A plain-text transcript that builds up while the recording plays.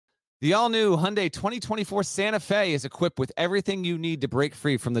The all-new Hyundai 2024 Santa Fe is equipped with everything you need to break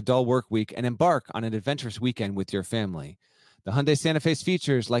free from the dull work week and embark on an adventurous weekend with your family. The Hyundai Santa Fe's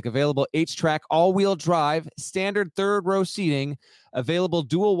features like available H-Track all-wheel drive, standard third-row seating, available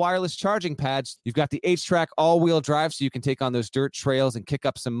dual wireless charging pads. You've got the H-Track all-wheel drive so you can take on those dirt trails and kick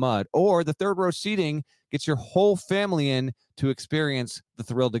up some mud. Or the third-row seating gets your whole family in to experience the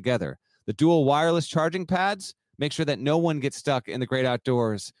thrill together. The dual wireless charging pads make sure that no one gets stuck in the great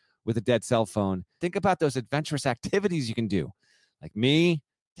outdoors with a dead cell phone. Think about those adventurous activities you can do. Like me,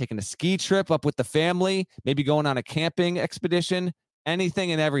 taking a ski trip up with the family, maybe going on a camping expedition,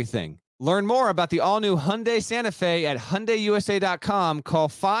 anything and everything. Learn more about the all-new Hyundai Santa Fe at HyundaiUSA.com. Call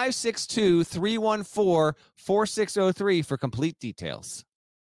 562-314-4603 for complete details.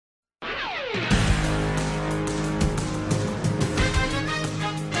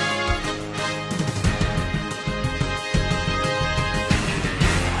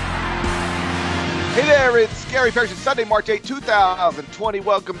 Hey there, it's Gary Parrish. It's Sunday, March 8, 2020.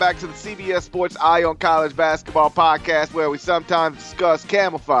 Welcome back to the CBS Sports Eye on College Basketball podcast, where we sometimes discuss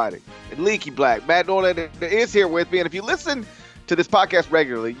camel fighting and leaky black. Matt Norlander is here with me, and if you listen to this podcast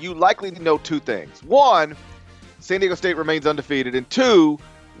regularly, you likely know two things. One, San Diego State remains undefeated, and two,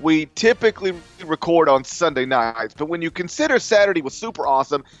 we typically record on Sunday nights. But when you consider Saturday was super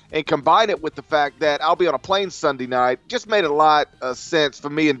awesome and combine it with the fact that I'll be on a plane Sunday night, just made a lot of sense for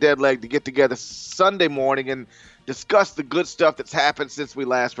me and Deadleg to get together Sunday morning and discuss the good stuff that's happened since we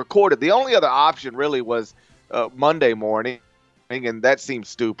last recorded. The only other option really was Monday morning, and that seems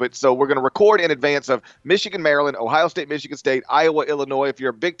stupid. So we're going to record in advance of Michigan, Maryland, Ohio State, Michigan State, Iowa, Illinois. If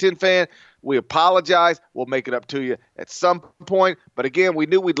you're a Big Ten fan, we apologize. We'll make it up to you at some point. But again, we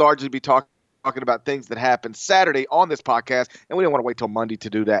knew we'd largely be talking about things that happened Saturday on this podcast, and we didn't want to wait till Monday to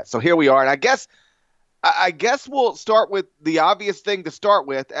do that. So here we are. And I guess we'll start with the obvious thing to start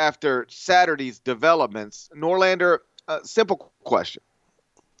with after Saturday's developments. Norlander, simple question.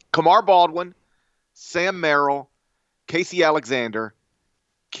 Kamar Baldwin, Sam Merrill, Casey Alexander,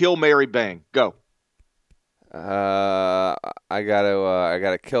 kill, marry, bang. Go. I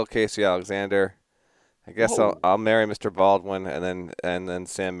gotta kill Casey Alexander. I guess I'll marry Mr. Baldwin, and then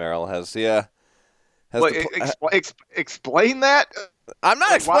Sam Merrill has explain that. I'm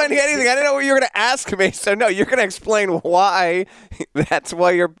not explaining anything. I didn't know what you were gonna ask me. So no, you're gonna explain why. That's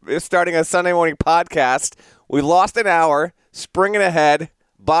why you're starting a Sunday morning podcast. We lost an hour, springing ahead,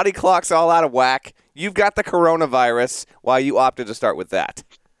 body clock's all out of whack. You've got the coronavirus. Why you opted to start with that?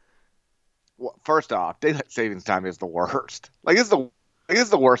 Well, first off, daylight savings time is the worst. This is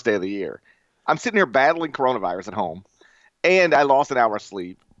the worst day of the year. I'm sitting here battling coronavirus at home, and I lost an hour of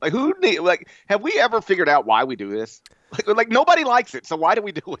sleep. Have we ever figured out why we do this? Like nobody likes it, so why do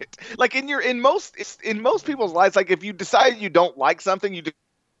we do it? Like in most people's lives, like if you decide you don't like something, you do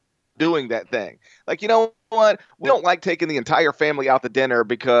doing that thing. Like, you know what? We don't like taking the entire family out to dinner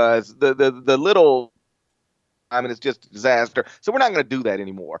because the little. I mean, it's just a disaster. So we're not going to do that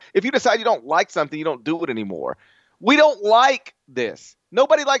anymore. If you decide you don't like something, you don't do it anymore. We don't like this.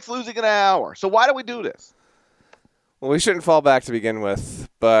 Nobody likes losing an hour. So why do we do this? Well, we shouldn't fall back to begin with,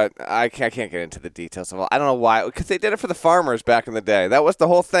 but I can't get into the details of all. I don't know why. Because they did it for the farmers back in the day. That was the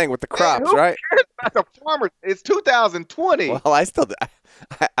whole thing with the crops, who right? cares about the farmers? It's 2020. Well,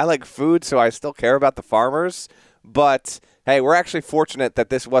 I like food, so I still care about the farmers. But, hey, we're actually fortunate that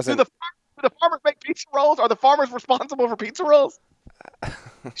this wasn't. Do the farmers make pizza rolls? Are the farmers responsible for pizza rolls?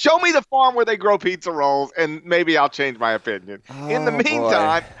 Show me the farm where they grow pizza rolls, and maybe I'll change my opinion. In the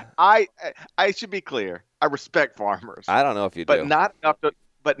meantime, I should be clear. I respect farmers. I don't know if you do. Not enough to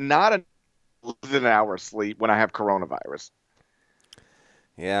lose an hour of sleep when I have coronavirus.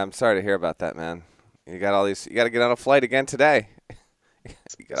 Yeah, I'm sorry to hear about that, man. You got all these. You got to get on a flight again today.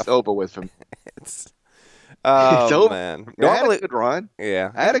 It's over with for me. It's over. Man. I had a good run.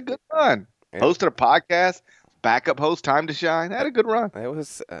 Yeah. I had a good run. Yeah. Hosted a podcast. Backup host, Time to Shine. I had a good run. It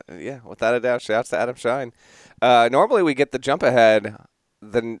was, without a doubt. Shouts to Adam Shine. Normally we get the jump ahead.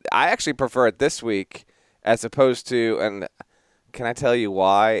 I actually prefer it this week as opposed to, and can I tell you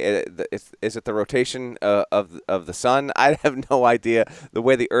why? Is it the rotation of the sun? I have no idea. The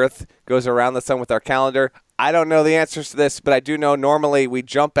way the Earth goes around the sun with our calendar. I don't know the answers to this, but I do know normally we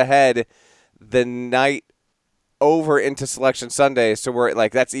jump ahead the night over into Selection Sunday, so we're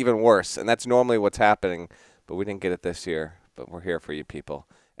like, that's even worse, and that's normally what's happening. But we didn't get it this year. But we're here for you people.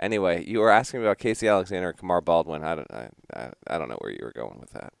 Anyway, you were asking me about Casey Alexander and Kamar Baldwin. I don't know where you were going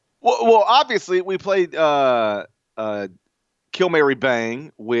with that. Well, obviously we played Kill, Marry,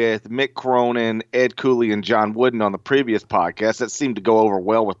 Bang with Mick Cronin, Ed Cooley, and John Wooden on the previous podcast. That seemed to go over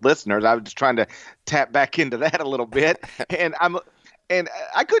well with listeners. I was just trying to tap back into that a little bit, and And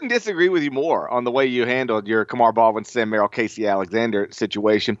I couldn't disagree with you more on the way you handled your Kamar Baldwin, Sam Merrill, Casey Alexander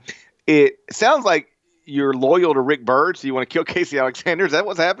situation. It sounds like you're loyal to Rick Byrd, so you want to kill Casey Alexander. Is that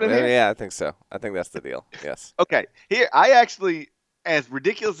what's happening here? Yeah, I think so. I think that's the deal. Yes. Okay. Here, I actually, as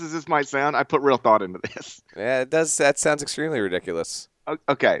ridiculous as this might sound, I put real thought into this. Yeah, it does. That sounds extremely ridiculous.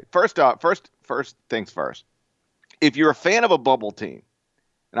 Okay. First things first. If you're a fan of a bubble team,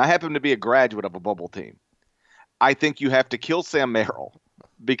 and I happen to be a graduate of a bubble team, I think you have to kill Sam Merrill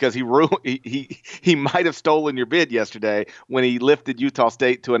because he might have stolen your bid yesterday when he lifted Utah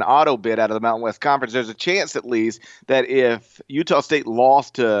State to an auto bid out of the Mountain West Conference. There's a chance, at least, that if Utah State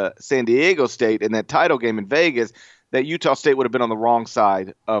lost to San Diego State in that title game in Vegas, that Utah State would have been on the wrong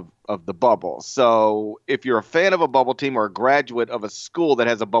side of the bubble. So if you're a fan of a bubble team or a graduate of a school that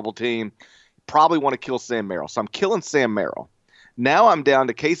has a bubble team, you probably want to kill Sam Merrill. So I'm killing Sam Merrill. Now I'm down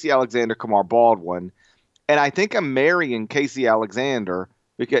to Casey Alexander, Kamar Baldwin. And I think I'm marrying Casey Alexander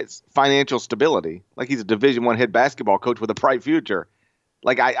because financial stability. Like, he's a Division I head basketball coach with a bright future.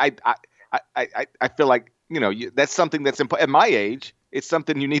 Like, I feel like, that's something that's at my age. It's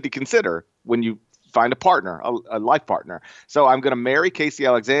something you need to consider when you find a partner, a life partner. So I'm going to marry Casey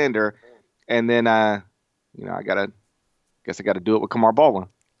Alexander, and then I guess I got to do it with Kamar Baldwin.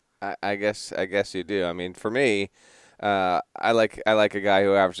 I guess you do. I mean, for me, I like a guy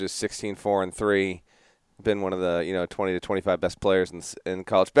who averages 16, 4, and 3. Been one of the 20 to 25 best players in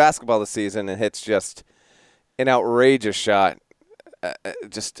college basketball this season, and hits just an outrageous shot.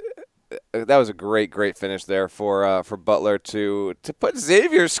 That was a great finish there for Butler to put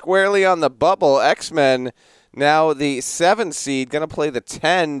Xavier squarely on the bubble. X-Men now the 7 seed, going to play the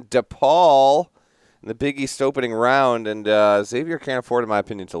 10 DePaul in the Big East opening round, and Xavier can't afford, in my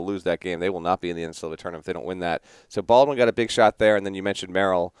opinion, to lose that game. They will not be in the NCAA tournament if they don't win that. So Baldwin got a big shot there, and then you mentioned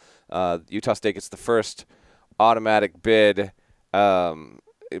Merrill. Utah State gets the first automatic bid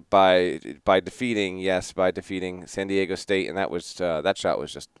by defeating San Diego State, and that shot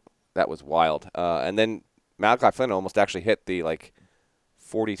was wild. And then Malachi Flynn almost actually hit the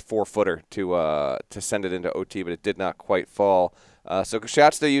 44-footer to send it into OT, but it did not quite fall. So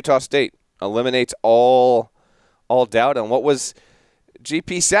shouts to Utah State. Eliminates all doubt on what was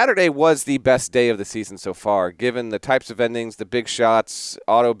GP Saturday was the best day of the season so far, given the types of endings, the big shots,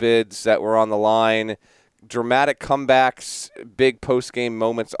 auto bids that were on the line, dramatic comebacks, big post-game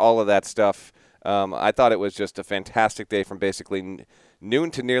moments, all of that stuff. I thought it was just a fantastic day from basically noon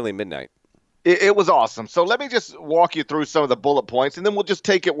to nearly midnight. It was awesome. So let me just walk you through some of the bullet points, and then we'll just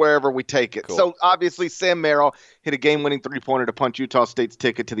take it wherever we take it. Cool. So obviously, Sam Merrill hit a game-winning three-pointer to punch Utah State's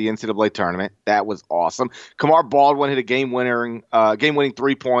ticket to the NCAA tournament. That was awesome. Kamar Baldwin hit a game-winning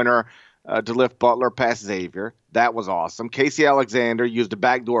three-pointer to lift Butler past Xavier. That was awesome. Casey Alexander used a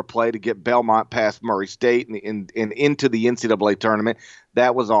backdoor play to get Belmont past Murray State and into the NCAA tournament.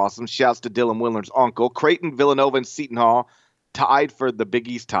 That was awesome. Shouts to Dylan Willer's uncle. Creighton, Villanova, and Seton Hall tied for the Big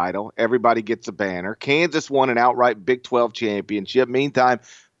East title. Everybody gets a banner. Kansas won an outright Big 12 championship. Meantime,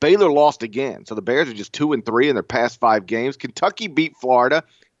 Baylor lost again. So the Bears are just 2-3 in their past 5 games. Kentucky beat Florida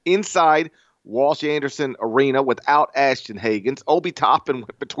inside Walsh-Anderson Arena without Ashton Hagans. Obi Toppin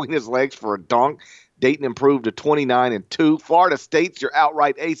went between his legs for a dunk. Dayton improved to 29-2. Florida State's your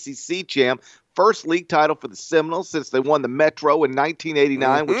outright ACC champ. First league title for the Seminoles since they won the Metro in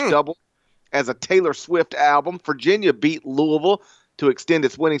 1989, which doubled as a Taylor Swift album. Virginia beat Louisville to extend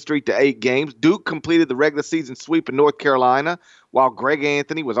its winning streak to 8 games. Duke completed the regular season sweep in North Carolina, while Greg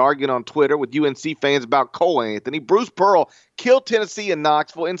Anthony was arguing on Twitter with UNC fans about Cole Anthony. Bruce Pearl killed Tennessee in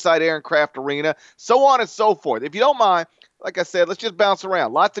Knoxville inside Aaron Craft Arena, so on and so forth. If you don't mind, like I said, let's just bounce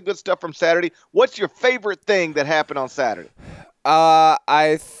around. Lots of good stuff from Saturday. What's your favorite thing that happened on Saturday?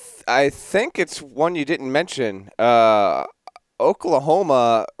 I think it's one you didn't mention.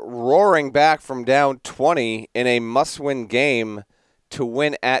 Oklahoma roaring back from down 20 in a must-win game to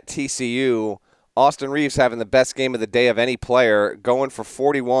win at TCU. Austin Reeves having the best game of the day of any player, going for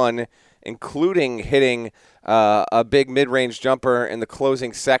 41, including hitting a big mid-range jumper in the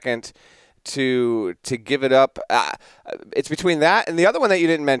closing second to give it up. It's between that and the other one that you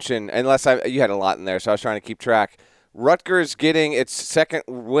didn't mention, you had a lot in there, so I was trying to keep track. Rutgers getting its second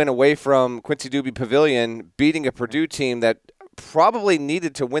win away from Quincy Douby Pavilion, beating a Purdue team that probably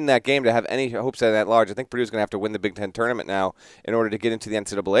needed to win that game to have any hopes at that large. I think Purdue's going to have to win the Big Ten tournament now in order to get into the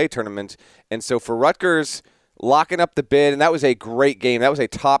NCAA tournament. And so for Rutgers, locking up the bid, and that was a great game. That was a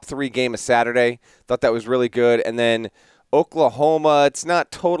top 3 game of Saturday. Thought that was really good. And then Oklahoma, it's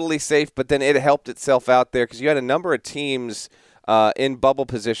not totally safe, but then it helped itself out there because you had a number of teams in bubble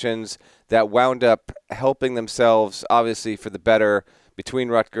positions that wound up helping themselves, obviously, for the better between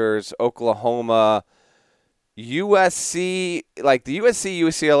Rutgers, Oklahoma, USC, like the USC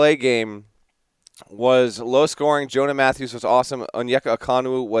UCLA game was low scoring. Jonah Matthews was awesome. Onyeka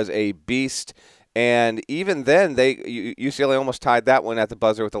Okonu was a beast. And even then, UCLA almost tied that one at the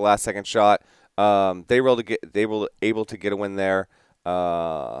buzzer with the last second shot. They were able to get a win there.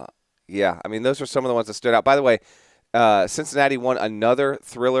 Yeah, I mean, those were some of the ones that stood out. By the way, Cincinnati won another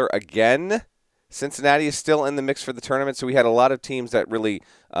thriller again. Cincinnati is still in the mix for the tournament, so we had a lot of teams that really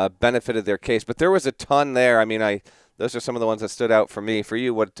benefited their case. But there was a ton there. I mean, those are some of the ones that stood out for me. For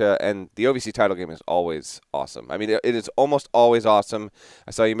you, and the OVC title game is always awesome. I mean, it is almost always awesome.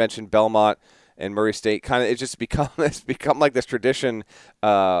 I saw you mention Belmont and Murray State. It's become like this tradition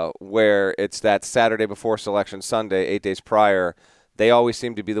where it's that Saturday before selection Sunday, 8 days prior. They always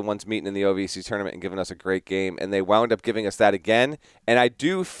seem to be the ones meeting in the OVC tournament and giving us a great game, and they wound up giving us that again. And I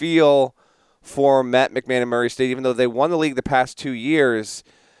do feel for Matt McMahon and Murray State, even though they won the league the past 2 years,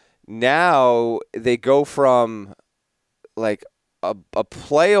 now they go from like a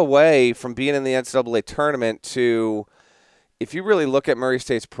play away from being in the NCAA tournament to, if you really look at Murray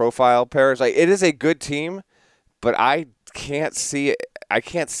State's profile, Paris, like it is a good team, but I can't see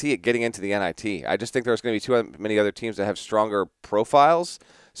it getting into the NIT. I just think there's going to be too many other teams that have stronger profiles.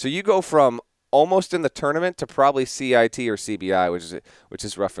 So you go from almost in the tournament to probably CIT or CBI, which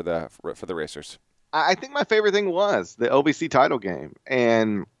is rough for the Racers. I think my favorite thing was the OVC title game,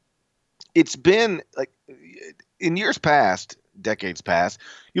 and it's been like in years past, decades past,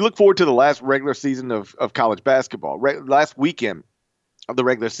 you look forward to the last regular season of college basketball, last weekend of the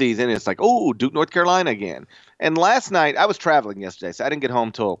regular season. It's like, oh, Duke, North Carolina again. And last night, I was traveling yesterday, so I didn't get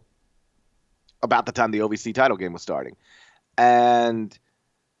home till about the time the OVC title game was starting. And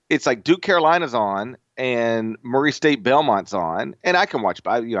it's like Duke Carolina's on and Murray State Belmont's on, and I can watch.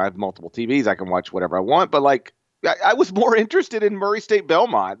 I have multiple TVs. I can watch whatever I want. But like, I was more interested in Murray State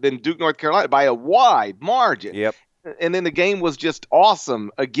Belmont than Duke North Carolina by a wide margin. Yep. And then the game was just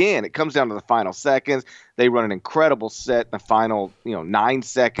awesome. Again, it comes down to the final seconds. They run an incredible set in the final, 9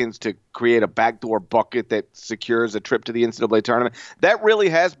 seconds to create a backdoor bucket that secures a trip to the NCAA tournament. That really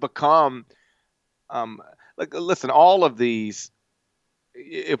has become, listen, all of these,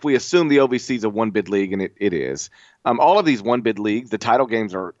 if we assume the OVC is a one-bid league, and it is, all of these one-bid leagues, the title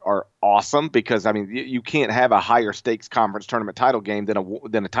games are awesome because, I mean, you can't have a higher stakes conference tournament title game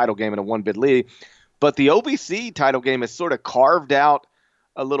than a title game in a one-bid league. But the OVC title game has sort of carved out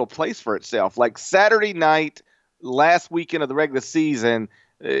a little place for itself. Like Saturday night, last weekend of the regular season,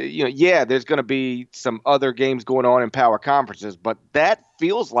 there's going to be some other games going on in power conferences, but that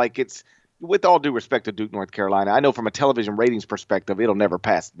feels like it's, with all due respect to Duke, North Carolina, I know from a television ratings perspective, it'll never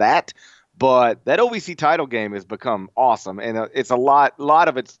pass that. But that OVC title game has become awesome, and it's a lot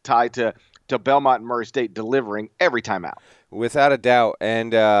of it's tied to Belmont and Murray State delivering every time out. Without a doubt,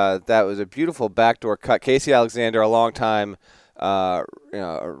 and that was a beautiful backdoor cut. Casey Alexander, a long-time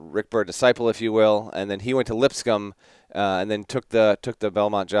Rick Byrd disciple, if you will, and then he went to Lipscomb and then took the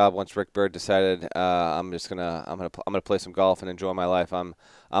Belmont job once Rick Byrd decided I'm gonna play some golf and enjoy my life. I'm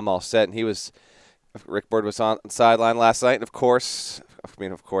all set, and Rick Byrd was on the sideline last night, and of course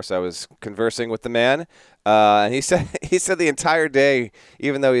I was conversing with the man. And he said the entire day,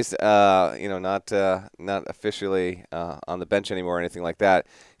 even though he's not officially on the bench anymore or anything like that,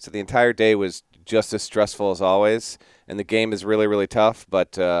 he said the entire day was just as stressful as always, and the game is really, really tough.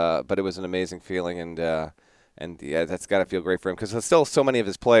 But it was an amazing feeling, and yeah, that's got to feel great for him because there's still so many of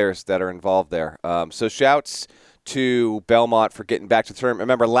his players that are involved there. So shouts to Belmont for getting back to the tournament.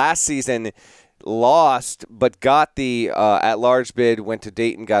 Remember last season, lost, but got the at-large bid, went to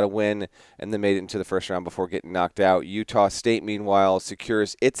Dayton, got a win, and then made it into the first round before getting knocked out. Utah State, meanwhile,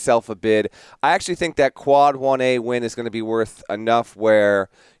 secures itself a bid. I actually think that quad 1A win is going to be worth enough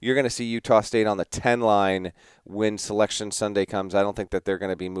where you're going to see Utah State on the 10 line when Selection Sunday comes. I don't think that they're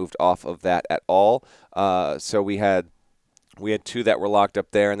going to be moved off of that at all. So we had 2 that were locked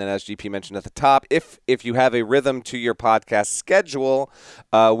up there, and then as GP mentioned at the top, if you have a rhythm to your podcast schedule,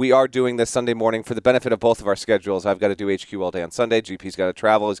 we are doing this Sunday morning for the benefit of both of our schedules. I've got to do HQ all day on Sunday. GP's got to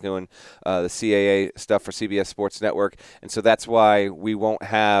travel. He's doing the CAA stuff for CBS Sports Network, and so that's why we won't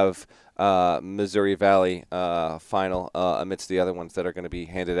have Missouri Valley final amidst the other ones that are going to be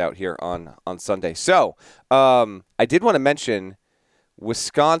handed out here on Sunday. So I did want to mention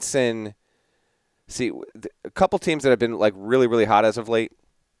Wisconsin. See, a couple teams that have been like really, really hot as of late.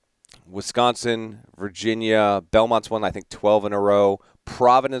 Wisconsin, Virginia, Belmont's won, I think, 12 in a row.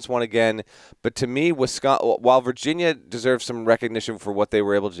 Providence won again. But to me, while Virginia deserves some recognition for what they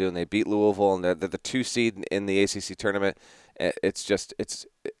were able to do, and they beat Louisville, and they're the 2 seed in the ACC tournament,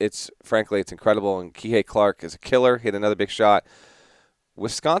 frankly, it's incredible. And Kihei Clark is a killer, hit another big shot.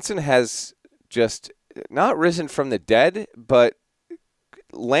 Wisconsin has just not risen from the dead, but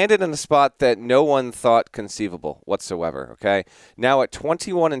landed in a spot that no one thought conceivable whatsoever. Okay, now at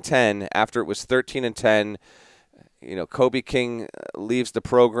 21-10, after it was 13-10, Kobe King leaves the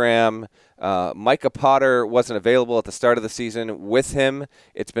program. Micah Potter wasn't available at the start of the season. With him,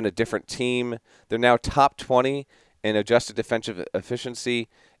 it's been a different team. They're now top 20 in adjusted defensive efficiency,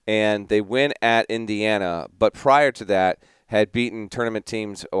 and they win at Indiana. But prior to that, had beaten tournament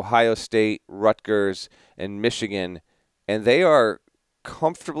teams Ohio State, Rutgers, and Michigan, and they are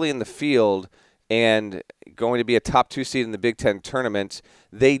comfortably in the field and going to be a top 2 seed in the Big Ten tournament.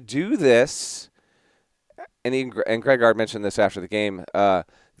 They do this, and Greg Ard mentioned this after the game.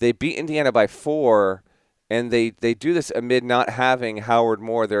 They beat Indiana by 4, and they do this amid not having Howard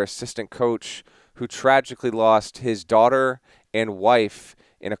Moore, their assistant coach, who tragically lost his daughter and wife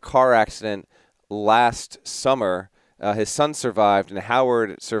in a car accident last summer. His son survived, and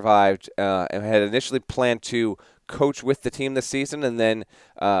Howard survived, and had initially planned to coach with the team this season, and then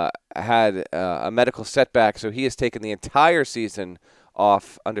had a medical setback, so he has taken the entire season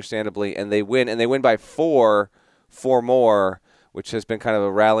off, understandably, and they win by 4 more, which has been kind of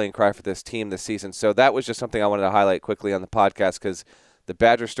a rallying cry for this team this season. So that was just something I wanted to highlight quickly on the podcast, because the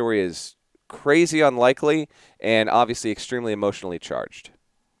Badger story is crazy unlikely and obviously extremely emotionally charged.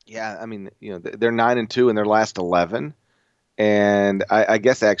 Yeah, I mean, they're 9-2 in their last 11, and I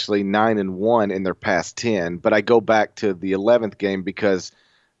guess actually 9-1 in their past 10. But I go back to the 11th game because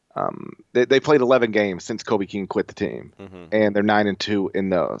they played 11 games since Kobe King quit the team, and they're 9-2 in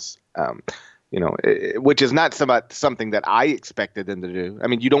those. Which is not something that I expected them to do. I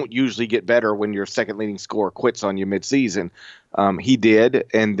mean, you don't usually get better when your second leading scorer quits on you midseason. He did,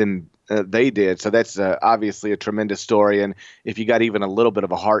 and then they did. So that's obviously a tremendous story. And if you got even a little bit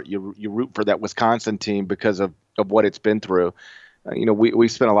of a heart, you root for that Wisconsin team because of what it's been through. We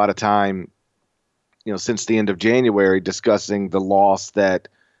spent a lot of time, since the end of January discussing the loss that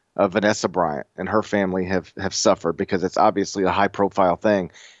Vanessa Bryant and her family have suffered, because it's obviously a high profile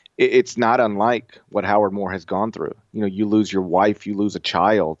thing. It's not unlike what Howard Moore has gone through. You lose your wife, you lose a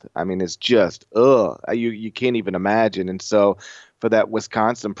child. I mean, it's just, you can't even imagine. And so for that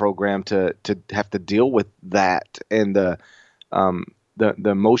Wisconsin program to have to deal with that, and the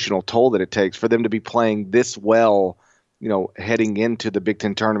emotional toll that it takes for them to be playing this well, heading into the Big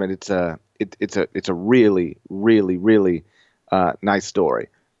Ten tournament, it's a really, really, really nice story.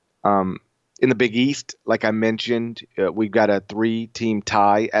 In the Big East, like I mentioned, we've got a 3-team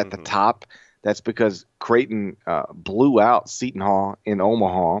tie at the top. That's because Creighton blew out Seton Hall in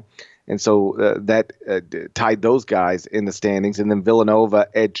Omaha. And so that tied those guys in the standings. And then Villanova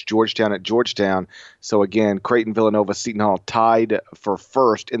edged Georgetown at Georgetown. So again, Creighton, Villanova, Seton Hall tied for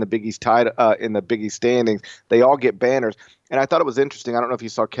first in the Big East in the Big East standings. They all get banners. And I thought it was interesting. I don't know if you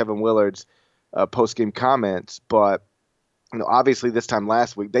saw Kevin Willard's post-game comments, but obviously this time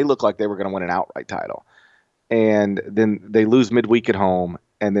last week, they looked like they were going to win an outright title. And then they lose midweek at home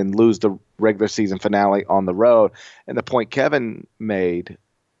and then lose the regular season finale on the road. And the point Kevin made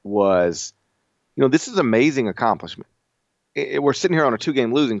was, this is an amazing accomplishment. We're sitting here on a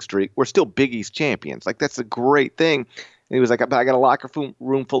 2-game losing streak. We're still Big East champions. Like, that's a great thing. And he was like, but I got a locker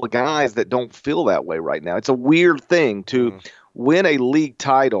room full of guys that don't feel that way right now. It's a weird thing to win a league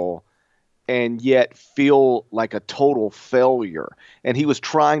title and yet feel like a total failure. And he was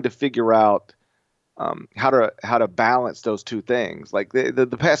trying to figure out how to balance those two things. Like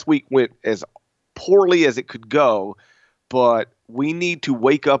the past week went as poorly as it could go, but we need to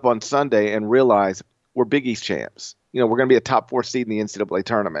wake up on Sunday and realize we're Big East champs. We're going to be a top 4 seed in the NCAA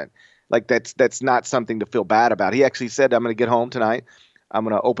tournament. Like that's not something to feel bad about. He actually said, I'm going to get home tonight. I'm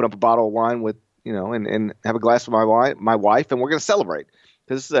going to open up a bottle of wine with, and have a glass with my wife, and we're going to celebrate.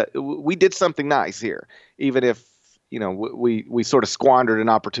 Because we did something nice here, even if we sort of squandered an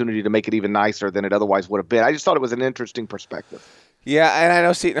opportunity to make it even nicer than it otherwise would have been. I just thought it was an interesting perspective. Yeah, and I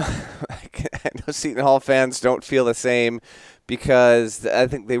know Seton Hall fans don't feel the same, because I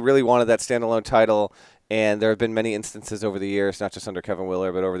think they really wanted that standalone title, and there have been many instances over the years, not just under Kevin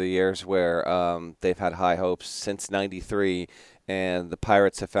Willard, but over the years where they've had high hopes since '93, and the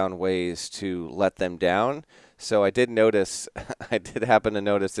Pirates have found ways to let them down. So I did happen to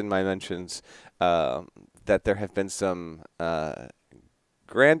notice in my mentions that there have been some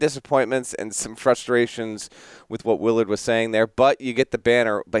grand disappointments and some frustrations with what Willard was saying there. But you get the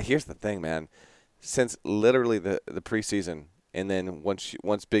banner. But here's the thing, man. Since literally the preseason, and then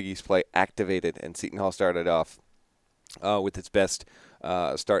once Big East play activated and Seton Hall started off with its best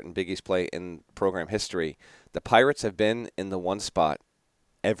start in Big East play in program history, the Pirates have been in the one spot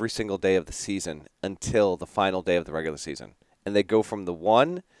every single day of the season until the final day of the regular season. And they go from the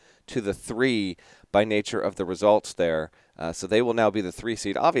 1 to the 3 by nature of the results there. So they will now be the 3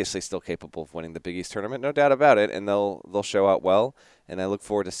 seed, obviously still capable of winning the Big East tournament, no doubt about it, and they'll show out well. And I look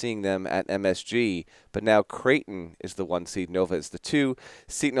forward to seeing them at MSG. But now Creighton is the 1 seed, Nova is the 2,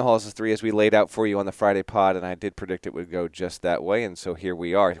 Seton Hall is the 3, as we laid out for you on the Friday pod, and I did predict it would go just that way, and so here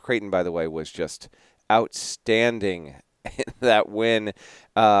we are. Creighton, by the way, was just outstanding in that win.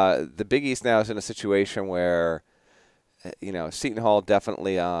 The Big East now is in a situation where, Seton Hall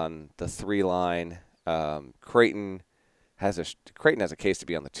definitely on the 3 line. Creighton has a case to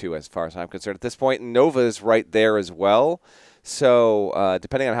be on the 2 as far as I'm concerned at this point. Nova is right there as well. So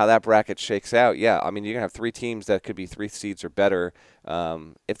depending on how that bracket shakes out, yeah, I mean, you're going to have 3 teams that could be 3 seeds or better.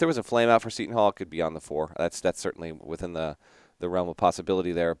 If there was a flame out for Seton Hall, it could be on the 4. That's certainly within the realm of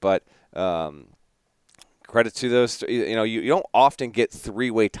possibility there. But credit to those. You don't often get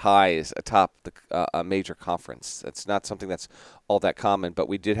 3-way ties atop a major conference. That's not something that's all that common, but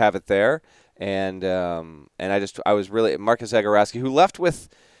we did have it there. And I was really Marcus Zagorowski, who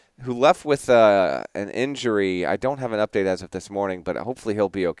left with an injury. I don't have an update as of this morning, but hopefully he'll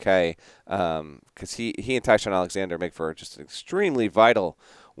be okay. Because he and Tyshawn Alexander make for just an extremely vital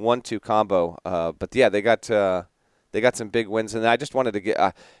 1-2 combo. But yeah, they got some big wins, and I just wanted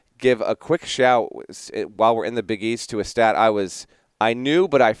to give a quick shout while we're in the Big East to a stat I knew,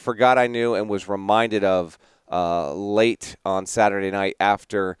 but I forgot I knew, and was reminded of late on Saturday night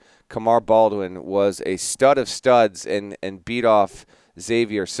after Kamar Baldwin was a stud of studs and beat off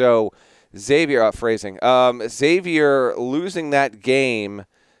Xavier. So Xavier losing that game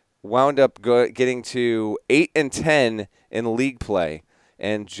wound up getting to 8-10 in league play.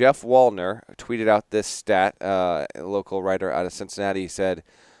 And Jeff Wallner tweeted out this stat, a local writer out of Cincinnati, said,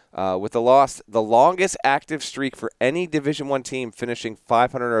 with the loss, the longest active streak for any Division I team finishing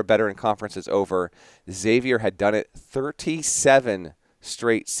 500 or better in conference is over. Xavier had done it 37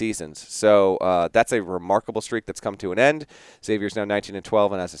 straight seasons. So that's a remarkable streak that's come to an end. Xavier's now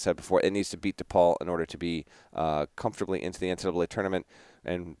 19-12, and as I said before, it needs to beat DePaul in order to be comfortably into the NCAA tournament.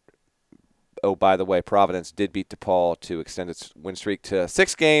 And oh, by the way, Providence did beat DePaul to extend its win streak to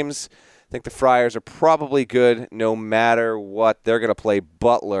 6 games. I think the Friars are probably good no matter what. They're going to play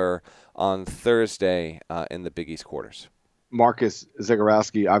Butler on Thursday in the Big East quarters. Marcus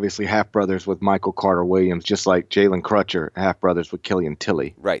Zagorowski, obviously half-brothers with Michael Carter-Williams, just like Jalen Crutcher, half-brothers with Killian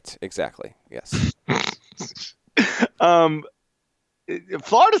Tilly. Right, exactly, yes.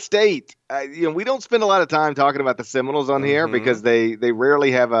 Florida State, we don't spend a lot of time talking about the Seminoles on here because they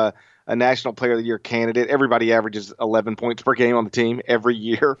rarely have a National Player of the Year candidate. Everybody averages 11 points per game on the team every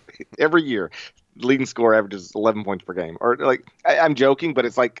year. Every year. Leading scorer averages 11 points per game. Or I'm joking, but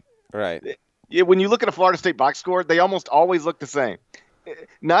it's like right. When you look at a Florida State box score, they almost always look the same.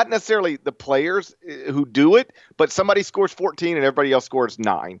 Not necessarily the players who do it, but somebody scores 14 and everybody else scores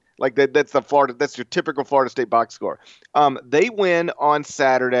 9. Like that's your typical Florida State box score. They win on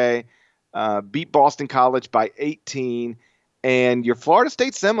Saturday, beat Boston College by 18, and your Florida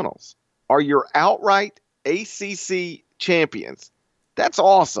State Seminoles are your outright ACC champions. That's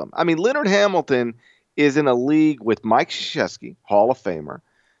awesome. I mean, Leonard Hamilton is in a league with Mike Krzyzewski, Hall of Famer,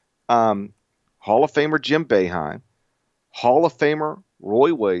 Hall of Famer Jim Boeheim, Hall of Famer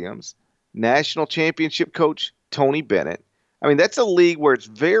Roy Williams, national championship coach Tony Bennett. I mean, that's a league where it's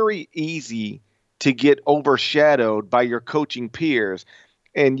very easy to get overshadowed by your coaching peers.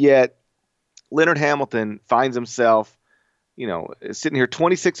 And yet Leonard Hamilton finds himself, sitting here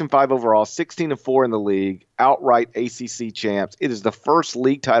 26-5 overall, 16-4 in the league, outright ACC champs. It is the first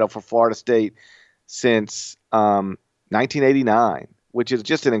league title for Florida State since 1989. Which is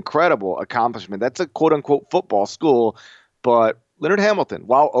just an incredible accomplishment. That's a quote-unquote football school, but Leonard Hamilton,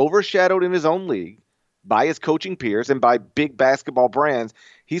 while overshadowed in his own league by his coaching peers and by big basketball brands,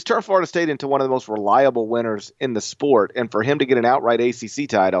 he's turned Florida State into one of the most reliable winners in the sport, and for him to get an outright ACC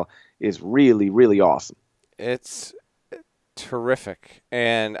title is really, really awesome. It's terrific,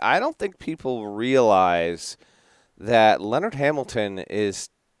 and I don't think people realize that Leonard Hamilton is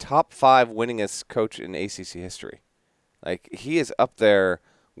top 5 winningest coach in ACC history. Like, he is up there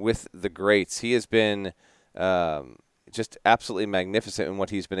with the greats. He has been just absolutely magnificent in what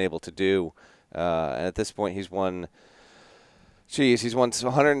he's been able to do. And at this point, he's won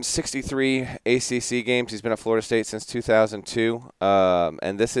 163 ACC games. He's been at Florida State since 2002.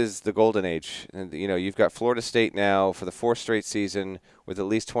 And this is the golden age. And, you've got Florida State now for the 4th straight season with at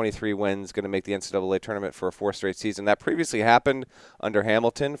least 23 wins, going to make the NCAA tournament for a 4th straight season. That previously happened under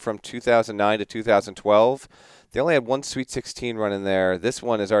Hamilton from 2009 to 2012. They only had one Sweet 16 run in there. This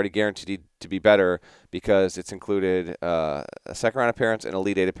one is already guaranteed to be better because it's included a second-round appearance, an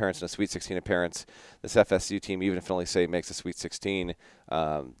Elite Eight appearance, and a Sweet 16 appearance. This FSU team, even if it only say makes a Sweet 16,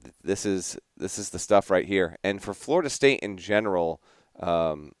 this is the stuff right here. And for Florida State in general,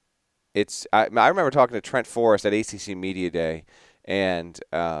 I remember talking to Trent Forrest at ACC Media Day, and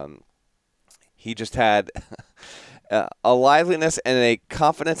he just had a liveliness and a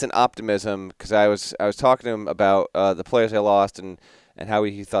confidence and optimism because I was talking to him about the players they lost and how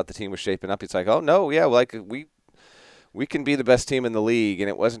he thought the team was shaping up. He's like, oh no, yeah, like we can be the best team in the league, and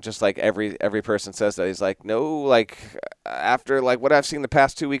it wasn't just like every person says that. He's like, no, like after like what I've seen the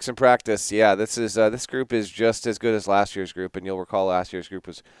past 2 weeks in practice, yeah, this group is just as good as last year's group, and you'll recall last year's group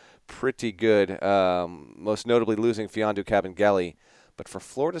was pretty good, most notably losing Fiondu Kabengele. But for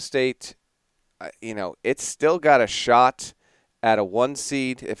Florida State, it's still got a shot at a 1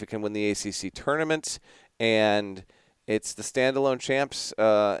 seed if it can win the ACC tournament, and it's the standalone champs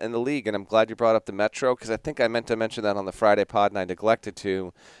in the league. And I'm glad you brought up the Metro because I think I meant to mention that on the Friday pod and I neglected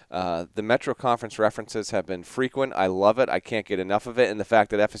to. The Metro Conference references have been frequent. I love it. I can't get enough of it. And the fact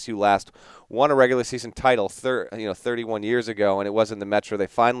that FSU last won a regular season title 31 years ago, and it was in the Metro. They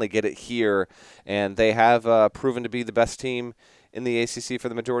finally get it here, and they have proven to be the best team in the ACC for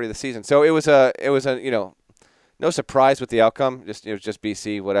the majority of the season. So it was a no surprise with the outcome. Just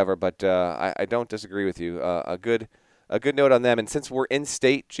BC, whatever. But I don't disagree with you. A good note on them. And since we're in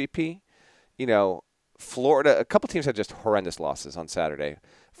state, GP, Florida, a couple teams had just horrendous losses on Saturday.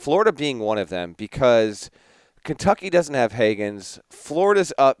 Florida being one of them because Kentucky doesn't have Hagans.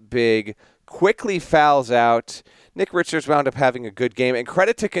 Florida's up big, quickly fouls out. Nick Richards wound up having a good game. And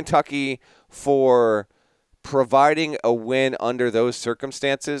credit to Kentucky for providing a win under those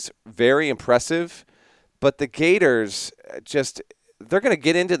circumstances. Very impressive. But the Gators, they're going to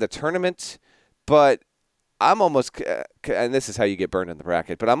get into the tournament, but I'm almost, and this is how you get burned in the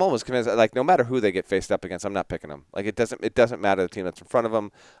bracket, but I'm almost convinced, like, no matter who they get faced up against, I'm not picking them. Like, it doesn't matter the team that's in front of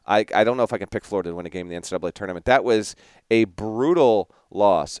them. I don't know if I can pick Florida to win a game in the NCAA tournament. That was a brutal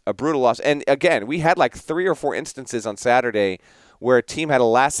loss. And, again, we had like 3 or 4 instances on Saturday where a team had a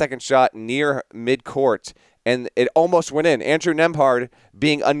last-second shot near midcourt, and it almost went in. Andrew Nembhard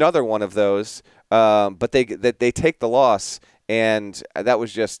being another one of those, but they take the loss, and that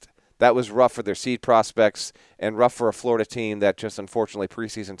was rough for their seed prospects and rough for a Florida team that just unfortunately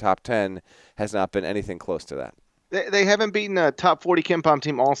preseason top 10 has not been anything close to that. They haven't beaten a top 40 KenPom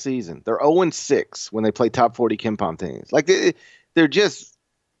team all season. They're 0-6 when they play top 40 KenPom teams. Like they're just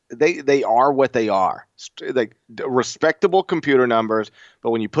they are what they are. Like respectable computer numbers,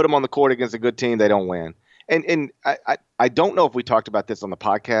 but when you put them on the court against a good team, they don't win. And I don't know if we talked about this on the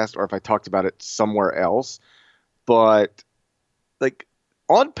podcast or if I talked about it somewhere else, but like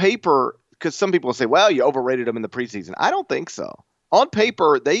on paper, because some people say, well, you overrated them in the preseason. I don't think so. On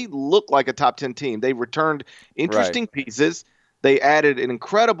paper, they look like a top 10 team. They returned interesting pieces. They added an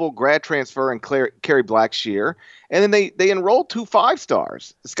incredible grad transfer in Kerry Blackshear. And then they enrolled 2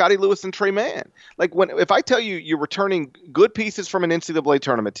 5-stars, Scotty Lewis and Trey Mann. Like if I tell you you're returning good pieces from an NCAA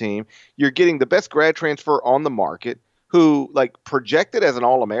tournament team, you're getting the best grad transfer on the market who like projected as an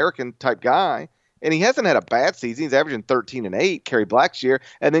All-American type guy. And he hasn't had a bad season. He's averaging 13 and 8, Kerry Blackshear.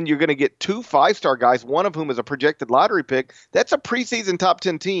 And then you're going to get 2 5-star guys, one of whom is a projected lottery pick. That's a preseason top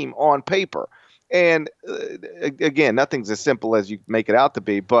 10 team on paper. And again, nothing's as simple as you make it out to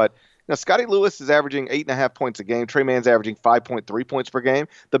be. But Scotty Lewis is averaging 8.5 points a game. Trey Mann's averaging 5.3 points per game.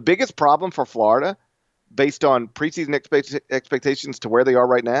 The biggest problem for Florida, based on preseason expectations to where they are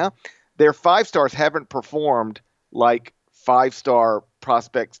right now, their 5-stars haven't performed like 5-star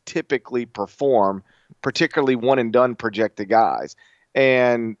prospects typically perform, particularly one-and-done projected guys.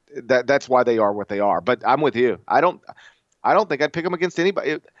 And that's why they are what they are. But I'm with you. I don't think I'd pick them against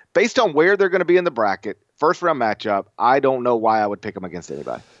anybody. Based on where they're going to be in the bracket, first-round matchup, I don't know why I would pick them against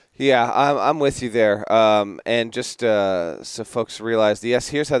anybody. Yeah, I'm with you there. And just so folks realize,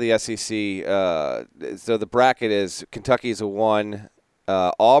 here's how the SEC so the bracket is Kentucky is a 1,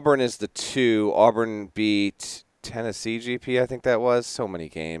 Auburn is the 2. Auburn beat Tennessee, GP, I think that was. So many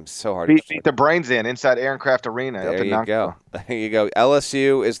games. So hard. Beat the brains inside Aaron Craft Arena. There you go. There you go.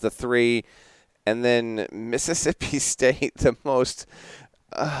 LSU is the 3. And then Mississippi State, the most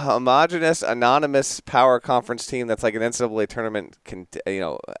homogenous, anonymous power conference team that's like an NCAA tournament,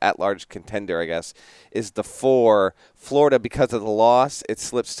 at-large contender, I guess, is the 4. Florida, because of the loss, it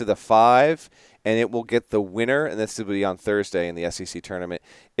slips to the 5, and it will get the winner, and this will be on Thursday in the SEC tournament,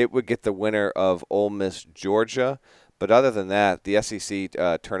 it would get the winner of Ole Miss, Georgia. But other than that, the SEC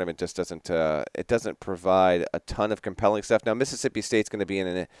tournament just doesn't provide a ton of compelling stuff. Now, Mississippi State's going to be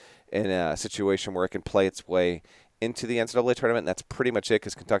in in a situation where it can play its way into the NCAA tournament. And that's pretty much it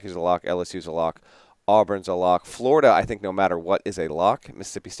because Kentucky's a lock, LSU's a lock, Auburn's a lock. Florida, I think no matter what, is a lock.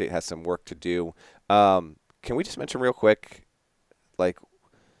 Mississippi State has some work to do. Can we just mention real quick, like,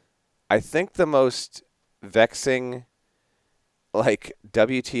 I think the most vexing, like,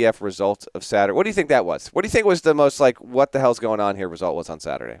 WTF result of Saturday. What do you think that was? What do you think was the most, like, what the hell's going on here result was on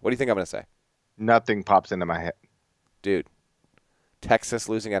Saturday? What do you think I'm going to say? Nothing pops into my head. Dude, Texas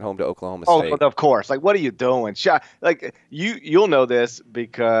losing at home to Oklahoma State. Oh, of course. Like, what are you doing? Like, you'll know this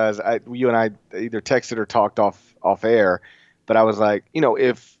because you and I either texted or talked off air, but I was like,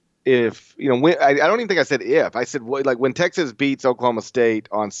 if I don't even think I said if. I said, like, when Texas beats Oklahoma State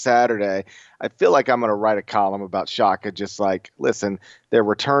on Saturday, I feel like I'm going to write a column about Shaka. Just like, listen, they're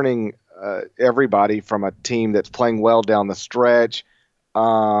returning everybody from a team that's playing well down the stretch.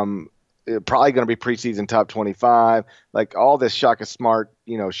 Probably going to be preseason top 25. Like, all this Shaka Smart,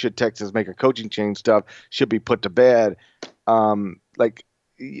 should Texas make a coaching change stuff should be put to bed.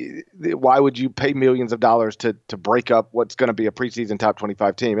 Why would you pay millions of dollars to break up what's going to be a preseason top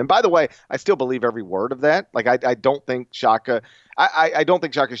 25 team? And by the way, I still believe every word of that. Like, I don't think Shaka, I don't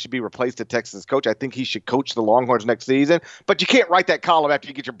think Shaka should be replaced as Texas coach. I think he should coach the Longhorns next season. But you can't write that column after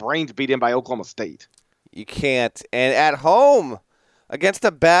you get your brains beat in by Oklahoma State. You can't. And at home against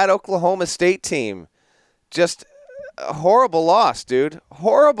a bad Oklahoma State team, just a horrible loss, dude.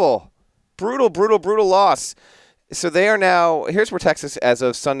 Horrible, brutal loss. So they are now, here's where Texas, as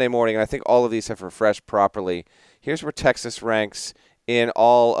of Sunday morning, and I think all of these have refreshed properly, here's where Texas ranks in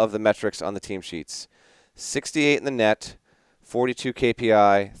all of the metrics on the team sheets. 68 in the net, 42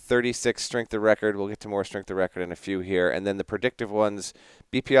 KPI, 36 strength of record. We'll get to more strength of record in a few here. And then the predictive ones,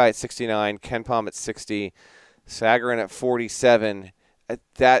 BPI at 69, KenPom at 60, Sagarin at 47.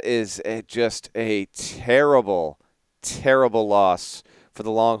 That is just a terrible loss for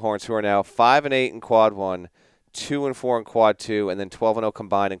the Longhorns, who are now 5-8 in quad 1. 2-4 in quad 2, and then 12-0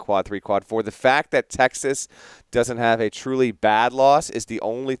 combined in quad 3, quad 4. The fact that Texas doesn't have a truly bad loss is the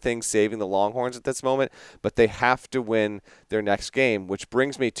only thing saving the Longhorns at this moment, but they have to win their next game, which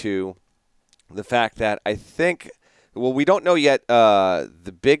brings me to the fact that I think, well, we don't know yet,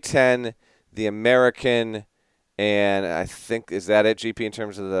 the Big Ten, the American, and I think, is that it, GP, in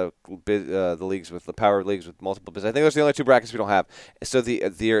terms of the leagues with the power leagues with multiple bids? I think those are the only two brackets we don't have. So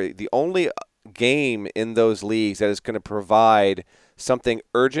the only game in those leagues that is going to provide something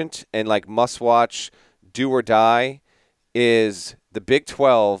urgent and like must-watch, do or die, is the Big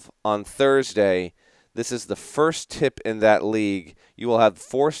 12 on Thursday. This is the first tip in that league. You will have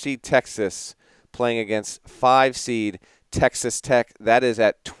 4-seed Texas playing against 5-seed Texas Tech. That is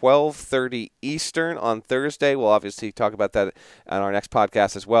at 12:30 Eastern on Thursday. We'll obviously talk about that on our next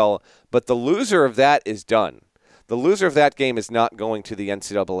podcast as well. But the loser of that is done. The loser of that game is not going to the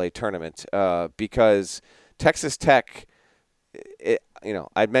NCAA tournament because Texas Tech,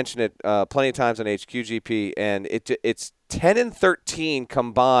 I'd mentioned it plenty of times on HQGP, and it's 10-13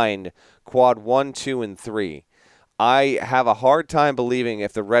 combined quad 1, 2, and 3. I have a hard time believing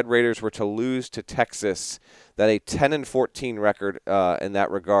if the Red Raiders were to lose to Texas that a 10-14 record in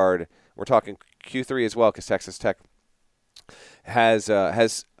that regard, we're talking Q3 as well because Texas Tech has a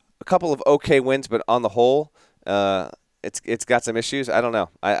couple of okay wins, but on the whole, it's got some issues. I don't know.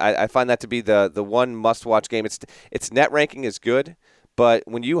 I find that to be the one must-watch game. Its net ranking is good, but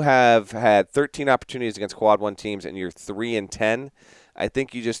when you have had 13 opportunities against quad 1 teams and you're 3-10, I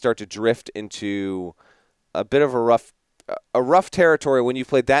think you just start to drift into a bit of a rough territory when you've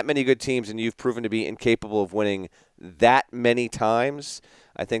played that many good teams and you've proven to be incapable of winning that many times.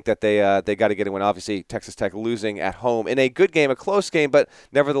 I think that they got to get a win. Obviously, Texas Tech losing at home in a good game, a close game, but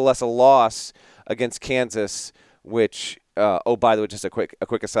nevertheless a loss against Kansas, which, by the way, just a quick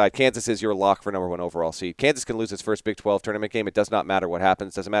aside, Kansas is your lock for number 1 overall seed. Kansas can lose its first Big 12 tournament game. It does not matter what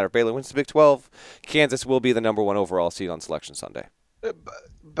happens. It doesn't matter if Baylor wins the Big 12. Kansas will be the number 1 overall seed on Selection Sunday.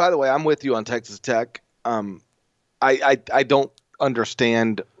 By the way, I'm with you on Texas Tech. I don't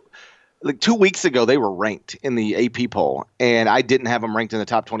understand. Like 2 weeks ago, they were ranked in the AP poll, and I didn't have them ranked in the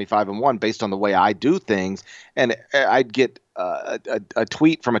top 25 and 1 based on the way I do things. And I'd get a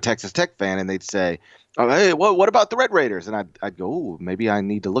tweet from a Texas Tech fan, and they'd say, "Oh, hey, what about the Red Raiders?" And I'd go, "Ooh, maybe I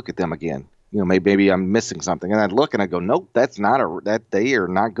need to look at them again. Maybe I'm missing something." And I'd look and I'd go, "Nope, that's not that they are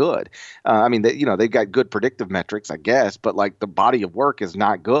not good." They've got good predictive metrics, I guess, but like the body of work is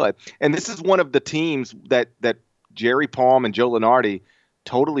not good. And this is one of the teams that Jerry Palm and Joe Lunardi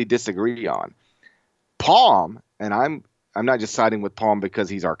totally disagree on. Palm, and I'm not just siding with Palm because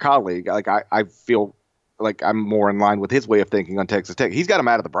he's our colleague. Like I feel like I'm more in line with his way of thinking on Texas Tech. He's got him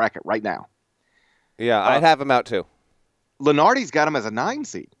out of the bracket right now. Yeah, I'd have him out too. Lunardi's got him as a 9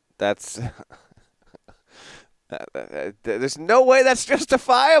 seed. That's there's no way that's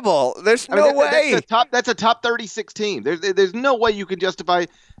justifiable. There's no way. That's a top 36 team. There's no way you can justify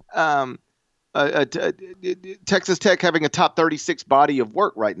Texas Tech having a top 36 body of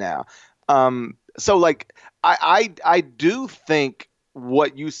work right now. So like I do think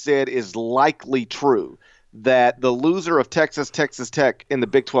what you said is likely true, that the loser of Texas Tech in the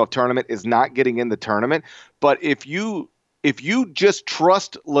Big 12 tournament is not getting in the tournament. But if you just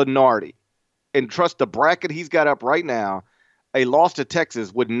trust Lunardi and trust the bracket he's got up right now, a loss to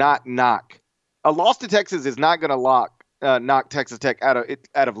Texas would not knock. A loss to Texas is not going to knock Texas Tech out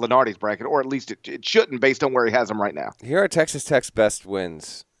of Lunardi's bracket, or at least it shouldn't, based on where he has them right now. Here are Texas Tech's best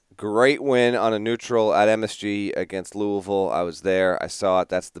wins. Great win on a neutral at MSG against Louisville. I was there. I saw it.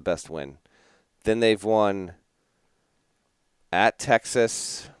 That's the best win. Then they've won at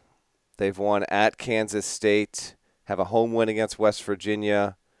Texas. They've won at Kansas State. Have a home win against West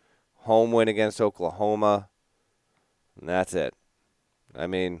Virginia. Home win against Oklahoma. And that's it. I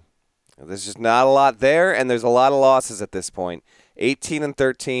mean, there's just not a lot there, and there's a lot of losses at this point.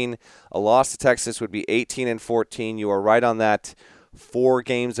 18-13. A loss to Texas would be 18-14. You are right on that 4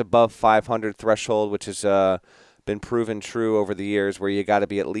 games above 500 threshold, which has been proven true over the years, where you got to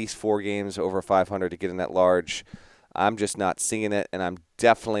be at least 4 games over 500 to get in that large. I'm just not seeing it, and I'm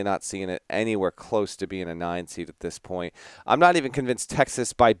definitely not seeing it anywhere close to being a 9 seed at this point. I'm not even convinced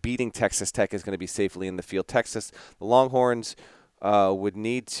Texas, by beating Texas Tech, is going to be safely in the field. Texas, the Longhorns would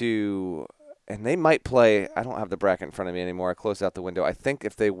need to, and they might play. I don't have the bracket in front of me anymore. I closed out the window. I think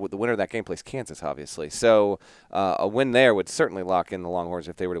if the winner of that game plays Kansas, obviously. So a win there would certainly lock in the Longhorns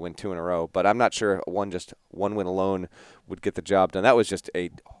if they were to win 2 in a row. But I'm not sure one win alone would get the job done. That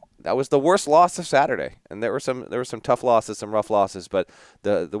was the worst loss of Saturday, and there were some tough losses, some rough losses, but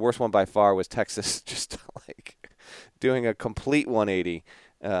the worst one by far was Texas just like doing a complete 180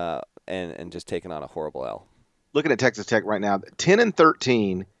 and just taking on a horrible L. Looking at Texas Tech right now,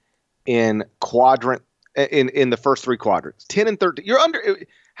 10-13 in quadrant in the first 3 quadrants. 10-13. You're under.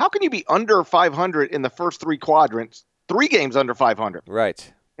 How can you be under 500 in the first 3 quadrants? 3 games under 500,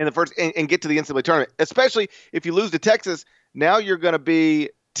 right? In the first and get to the NCAA tournament, especially if you lose to Texas. Now you're going to be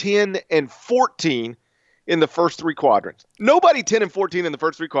 10-14 in the first 3 quadrants. Nobody 10-14 in the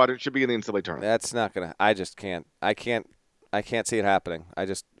first 3 quadrants should be in the NCAA tournament. That's not gonna. I just can't. I can't see it happening. I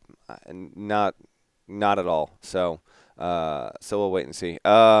just not at all. So we'll wait and see.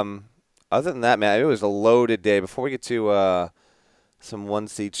 Other than that, man, it was a loaded day. Before we get to some 1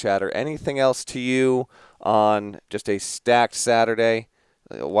 seed chatter, anything else to you on just a stacked Saturday,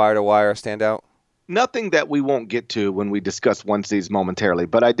 wire to wire standout? Nothing that we won't get to when we discuss 1 seeds momentarily,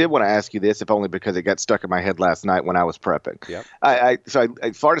 but I did want to ask you this, if only because it got stuck in my head last night when I was prepping.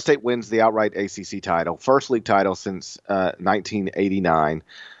 Yep. Florida State wins the outright ACC title, first league title since 1989.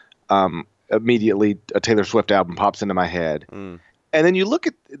 Immediately, a Taylor Swift album pops into my head. And then you look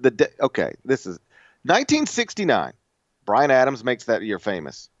at this is 1969. Brian Adams makes that year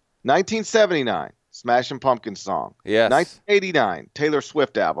famous. 1979. Smashing Pumpkins song. Yes. 1989, Taylor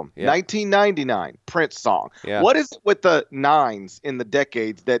Swift album. Yep. 1999, Prince song. Yeah. What is it with the 9s in the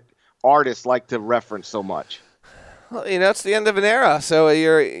decades that artists like to reference so much? Well, it's the end of an era, so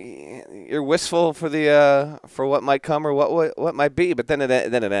you're wistful for for what might come or what might be, but then it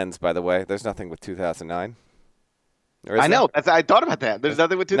ends. By the way, there's nothing with 2009. I know. I thought about that. There's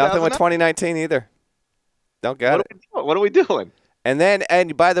nothing with 2009. Nothing with 2019 either. Don't get it. What are we doing?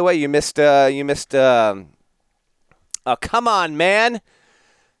 And by the way, you missed. Oh, come on, man!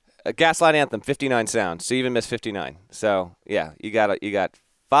 Gaslight Anthem, 59 sounds. So you even missed 59. So yeah, you got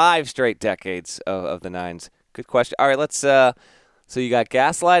 5 straight decades of the 9s. Good question. All right, let's. So you got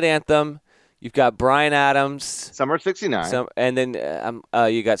Gaslight Anthem. You've got Bryan Adams. Summer of '69. And then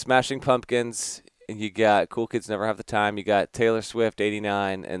you got Smashing Pumpkins. And you got Cool Kids Never Have the Time. You got Taylor Swift,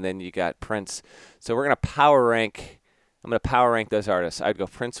 89. And then you got Prince. So we're going to power rank. I'm going to power rank those artists. I'd go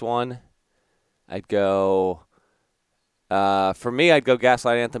Prince 1. I'd go, for me, I'd go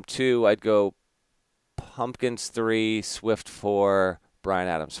Gaslight Anthem 2. I'd go Pumpkins 3, Swift 4, Bryan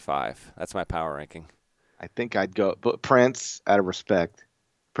Adams 5. That's my power ranking. I think I'd go Prince, out of respect.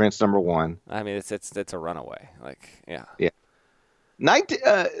 Prince number 1. I mean, it's a runaway. Like, yeah. Yeah.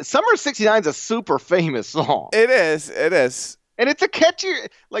 Summer of '69 is a super famous song. It is. And it's a catchy,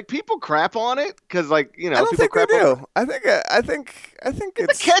 like, people crap on it because, like, I don't think they do. I think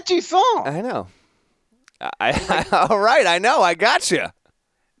it's a catchy song. I know. All right, I know. I got you.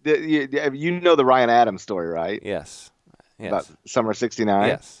 You know the Ryan Adams story, right? Yes. About Summer of '69.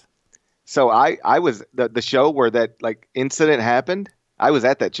 Yes. So I was the show where that like incident happened. I was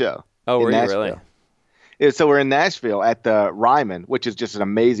at that show. Oh, were you Nashville. really? So we're in Nashville at the Ryman, which is just an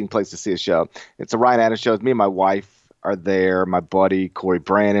amazing place to see a show. It's a Ryan Adams show. Me and my wife are there, my buddy Corey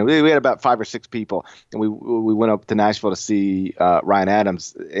Brandon. We had about 5 or 6 people, and we went up to Nashville to see Ryan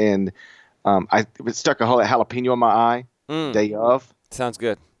Adams. And I stuck a whole jalapeno in my eye day of. Sounds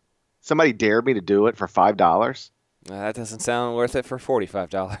good. Somebody dared me to do it for $5. That doesn't sound worth it for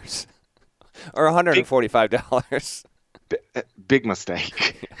 $45 or $145. Big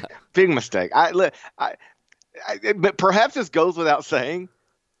mistake. Big mistake. But perhaps this goes without saying,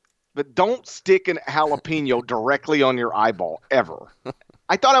 but don't stick an jalapeno directly on your eyeball ever.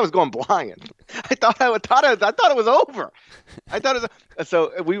 I thought I was going blind. I thought it was over.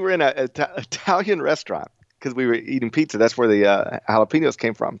 So we were in an Italian restaurant because we were eating pizza. That's where the jalapenos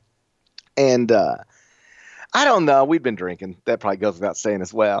came from. And I don't know. We'd been drinking. That probably goes without saying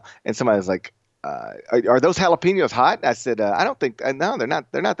as well. And somebody was like, are those jalapenos hot? I said, I don't think. No, they're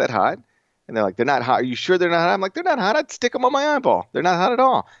not. They're not that hot. And they're like, they're not hot. Are you sure they're not hot? I'm like, they're not hot. I'd stick them on my eyeball. They're not hot at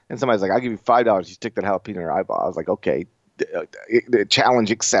all. And somebody's like, I'll give you $5. You stick that jalapeno in your eyeball. I was like, okay. The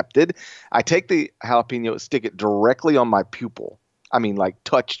challenge accepted. I take the jalapeno, stick it directly on my pupil. I mean, like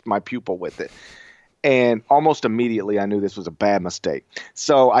touched my pupil with it. And almost immediately I knew this was a bad mistake.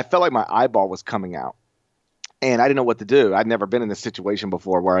 So I felt like my eyeball was coming out. And I didn't know what to do. I'd never been in this situation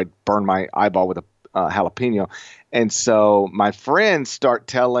before where I'd burn my eyeball with a jalapeno. And so my friends start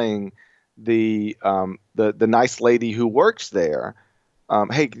telling the nice lady who works there,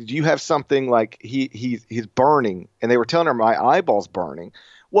 hey, do you have something like he's burning? And they were telling her my eyeball's burning.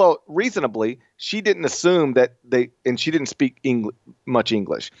 Well, reasonably, she didn't assume that and she didn't speak much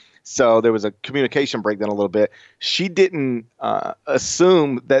English. So there was a communication breakdown a little bit. She didn't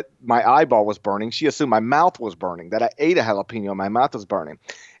assume that my eyeball was burning. She assumed my mouth was burning, that I ate a jalapeno and my mouth was burning.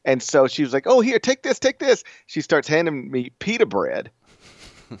 And so she was like, oh, here, take this, take this. She starts handing me pita bread.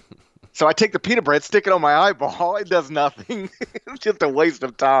 So I take the pita bread, stick it on my eyeball. It does nothing. It's just a waste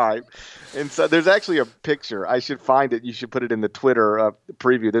of time. And so there's actually a picture. I should find it. You should put it in the Twitter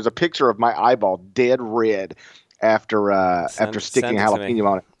preview. There's a picture of my eyeball dead red after sticking a jalapeno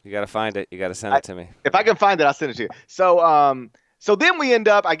on it. You got to find it. You got to send it to me. If I can find it, I'll send it to you. So then we end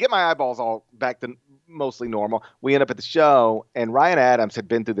up, I get my eyeballs all back to mostly normal. We end up at the show, and Ryan Adams had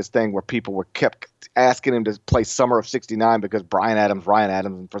been through this thing where people were kept asking him to play Summer of '69 because Ryan Adams,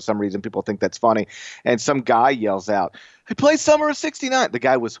 and for some reason people think that's funny. And some guy yells out, "Hey, play Summer of '69." The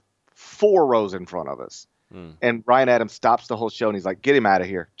guy was 4 rows in front of us. And Ryan Adams stops the whole show and he's like, "Get him out of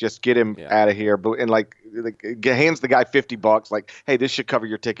here. Just get him out of here." And hands the guy $50, like, "Hey, this should cover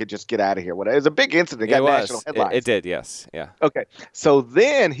your ticket. Just get out of here." Whatever. It was a big incident. It got national headlines. It did, yes. Yeah. Okay. So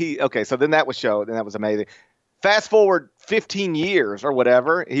then that was show. Then that was amazing. Fast forward 15 years or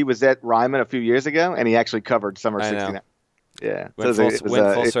whatever. He was at Ryman a few years ago and he actually covered Summer '69. Yeah. Went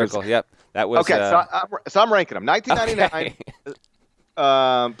full circle. Yep. That was okay. So I'm ranking them. 1999. Okay.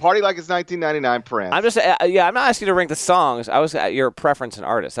 Party Like It's 1999, Prince. I'm just I'm not asking you to rank the songs. I was at your preference in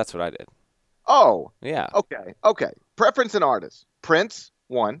artist. That's what I did. Oh. Yeah. Okay. Preference in artist. Prince,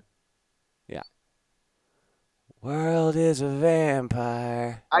 1. Yeah. World is a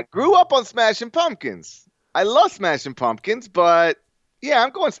vampire. I grew up on Smashing Pumpkins. I love Smashing Pumpkins, but yeah,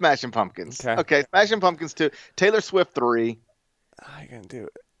 I'm going Smashing Pumpkins. Okay, Smashing Pumpkins 2. Taylor Swift 3. I can do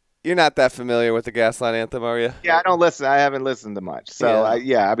it. You're not that familiar with the Gaslight Anthem, are you? Yeah, I don't listen. I haven't listened to much. So, I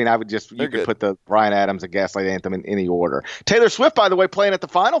mean, I would just, you could put the Bryan Adams and Gaslight Anthem in any order. Taylor Swift, by the way, playing at the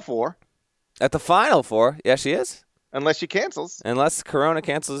Final Four. At the Final Four? Yeah, she is. Unless she cancels. Unless Corona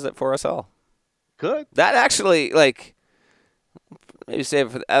cancels it for us all. Could. That actually, maybe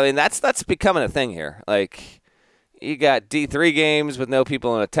save it for, that's becoming a thing here. You got D3 games with no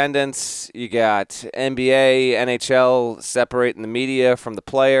people in attendance. You got NBA, NHL separating the media from the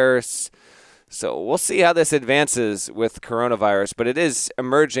players. So we'll see how this advances with coronavirus. But it is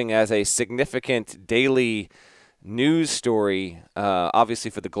emerging as a significant daily news story, obviously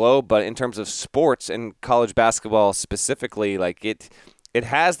for the globe. But in terms of sports and college basketball specifically, it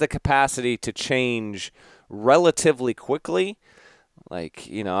has the capacity to change relatively quickly.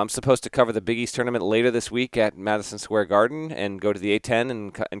 I'm supposed to cover the Big East tournament later this week at Madison Square Garden and go to the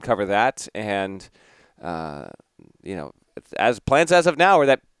A10 and cover that. And, as plans as of now are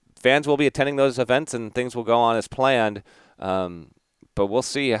that fans will be attending those events and things will go on as planned. But we'll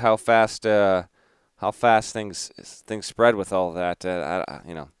see how fast things spread with all that.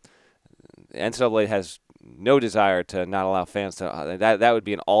 NCAA has no desire to not allow fans to. That would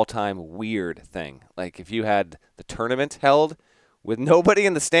be an all-time weird thing. If you had the tournament held with nobody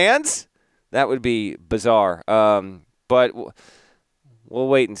in the stands, that would be bizarre. But we'll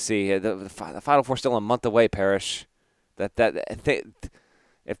wait and see. The Final Four still a month away, Parrish.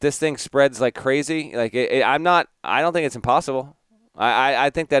 if this thing spreads like crazy, like I don't think it's impossible. I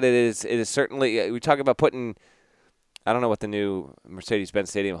think that it is certainly. We talk about putting. I don't know what the new Mercedes-Benz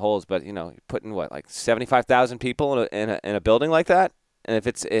Stadium holds, but putting like 75,000 people in a building like that, and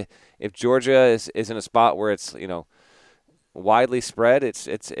if Georgia is in a spot where it's widely spread, it's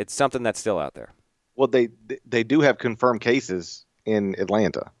something that's still out there. Well, they do have confirmed cases in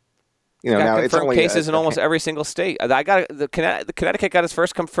Atlanta. Now it's only cases in almost every single state. The Connecticut got its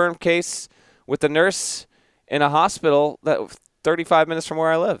first confirmed case with the nurse in a hospital that 35 minutes from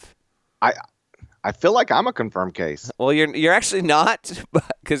where I live. I feel like I'm a confirmed case. Well, you're actually not,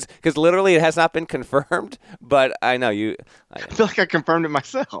 because literally it has not been confirmed. But I know you. I feel like I confirmed it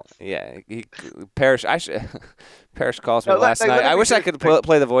myself. Yeah, Parrish. Parrish calls me last night. I wish I could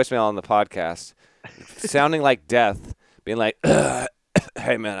play the voicemail on the podcast, sounding like death, being like,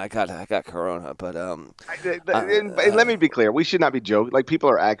 "Hey man, I got corona, but let me be clear. We should not be joking. Like, people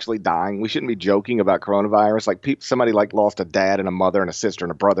are actually dying. We shouldn't be joking about coronavirus. Like, somebody lost a dad and a mother and a sister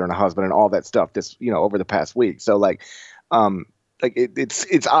and a brother and a husband and all that stuff this over the past week. So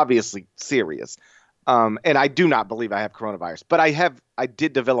it's obviously serious. And I do not believe I have coronavirus, but I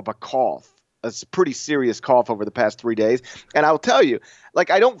did develop a cough. A pretty serious cough over the past 3 days. And I'll tell you,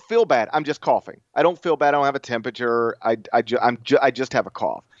 I don't feel bad. I'm just coughing. I don't feel bad. I don't have a temperature. I just have a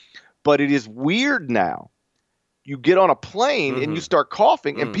cough. But it is weird now. You get on a plane and you start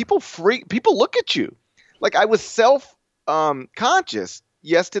coughing and people look at you. Like, I was conscious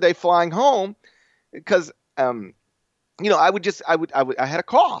yesterday flying home because, I had a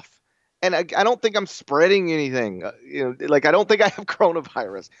cough. And I don't think I'm spreading anything. I don't think I have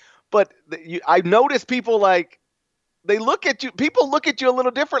coronavirus. But I notice people they look at you. People look at you a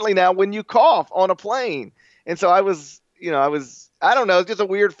little differently now when you cough on a plane. And so I don't know. It's just a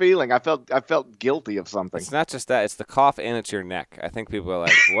weird feeling. I felt guilty of something. It's not just that. It's the cough and it's your neck. I think people are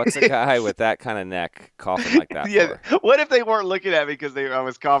like, what's a guy with that kind of neck coughing like that for? What if they weren't looking at me because I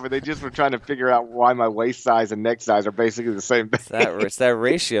was coughing? They just were trying to figure out why my waist size and neck size are basically the same thing. It's that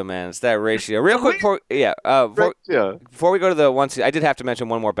ratio, man. It's that ratio. Real quick, before we go to the one seed, I did have to mention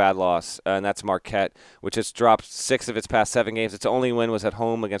one more bad loss, and that's Marquette, which has dropped 6 of its past 7 games. Its only win was at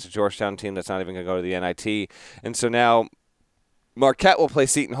home against a Georgetown team that's not even going to go to the NIT. And so now Marquette will play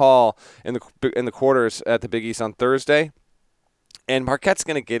Seton Hall in the quarters at the Big East on Thursday, and Marquette's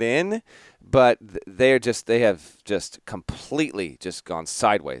going to get in, but they have just completely just gone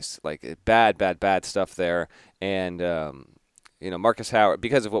sideways, like bad stuff there. And Marcus Howard,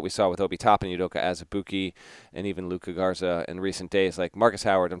 because of what we saw with Obi Toppin, Udoka Azubuike, and even Luka Garza in recent days, like Marcus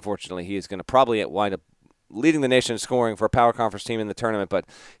Howard, unfortunately, he is going to probably wind up leading the nation in scoring for a power conference team in the tournament, but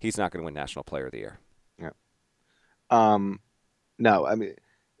he's not going to win National Player of the Year. Yeah. No, I mean,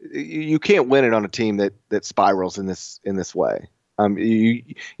 you can't win it on a team that spirals in this way.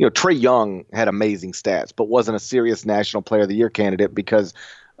 Trae Young had amazing stats, but wasn't a serious National Player of the Year candidate because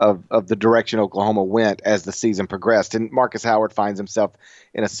of the direction Oklahoma went as the season progressed. And Marcus Howard finds himself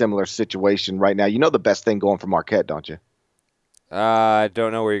in a similar situation right now. You know the best thing going for Marquette, don't you? I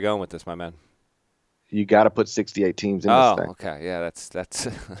don't know where you're going with this, my man. You got to put 68 teams in this thing. Oh, okay. Yeah, that's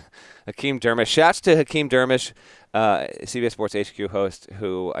Hakeem Dermish. Shouts to Hakeem Dermish, CBS Sports HQ host,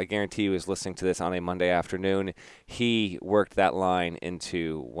 who I guarantee was listening to this on a Monday afternoon. He worked that line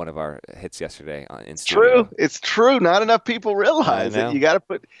into one of our hits yesterday in studio. It's true. Not enough people realize it. You got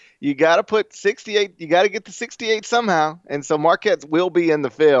to put 68. You got to get to 68 somehow. And so Marquette will be in the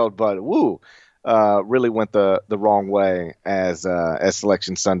field, but really went the wrong way as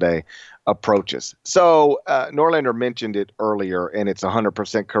Selection Sunday approaches. So Norlander mentioned it earlier, and it's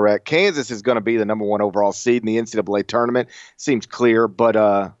 100% correct. Kansas is going to be the number 1 overall seed in the NCAA tournament. Seems clear,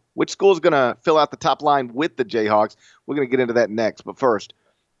 but which school is going to fill out the top line with the Jayhawks? We're going to get into that next. But first,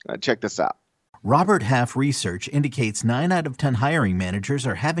 check this out. Robert Half research indicates 9 out of 10 hiring managers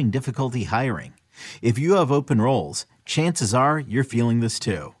are having difficulty hiring. If you have open roles, chances are you're feeling this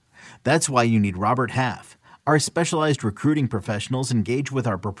too. That's why you need Robert Half. Our specialized recruiting professionals engage with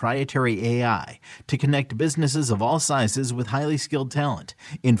our proprietary AI to connect businesses of all sizes with highly skilled talent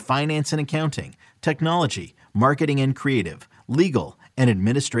in finance and accounting, technology, marketing and creative, legal, and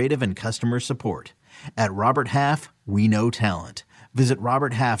administrative and customer support. At Robert Half, we know talent. Visit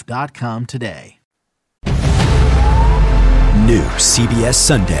roberthalf.com today. New CBS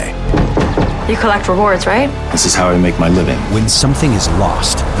Sunday. You collect rewards, right? This is how I make my living. When something is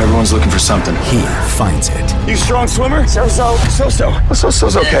lost, everyone's looking for something. He finds it. You strong swimmer? So-so. So-so.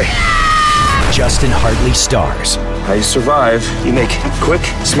 So-so's okay. Justin Hartley stars how you survive. You make quick,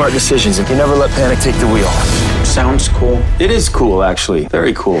 smart decisions, and you never let panic take the wheel. Sounds cool. It is cool, actually.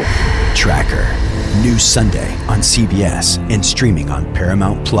 Very cool. Tracker. New Sunday on CBS and streaming on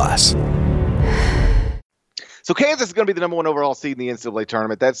Paramount Plus. So Kansas is going to be the number 1 overall seed in the NCAA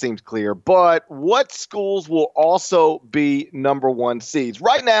tournament. That seems clear. But what schools will also be number 1 seeds?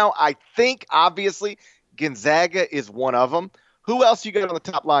 Right now, I think, obviously, Gonzaga is one of them. Who else you got on the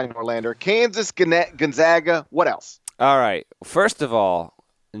top line, Orlando? Kansas, Gonzaga, what else? All right. First of all,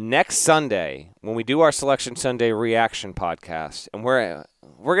 next Sunday, when we do our Selection Sunday reaction podcast, and we're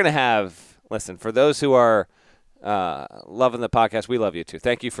going to have, listen, for those who are loving the podcast, we love you too.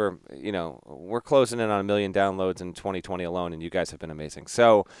 Thank you for, we're closing in on 1 million downloads in 2020 alone, and you guys have been amazing.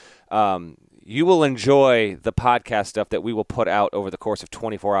 So you will enjoy the podcast stuff that we will put out over the course of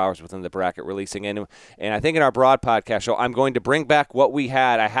 24 hours within the bracket releasing. And I think in our broad podcast show, I'm going to bring back what we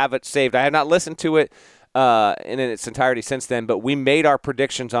had. I have it saved. I have not listened to it in its entirety since then, but we made our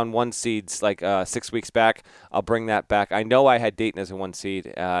predictions on 1 seeds like 6 weeks back. I'll bring that back. I know I had Dayton as a 1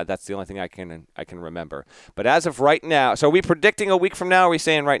 seed. That's the only thing I can remember. But as of right now, so are we predicting a week from now, or are we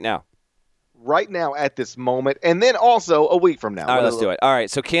saying right now? Right now at this moment, and then also a week from now. All right, let's do it. All right,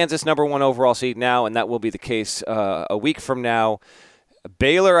 so Kansas number 1 overall seed now, and that will be the case a week from now.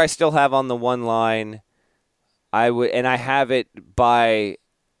 Baylor I still have on the 1 line. I have it by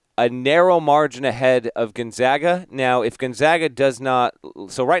a narrow margin ahead of Gonzaga. Now, if Gonzaga does not,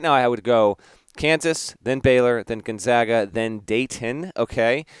 so right now I would go Kansas, then Baylor, then Gonzaga, then Dayton,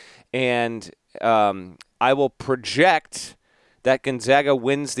 okay? And I will project that Gonzaga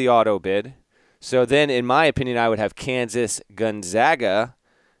wins the auto bid. So then, in my opinion, I would have Kansas, Gonzaga,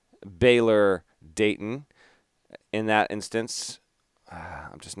 Baylor, Dayton. In that instance,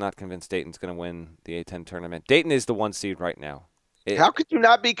 I'm just not convinced Dayton's going to win the A-10 tournament. Dayton is the 1 seed right now. How could you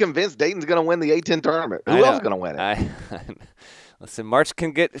not be convinced Dayton's going to win the A-10 tournament? Who else is going to win it? Listen, March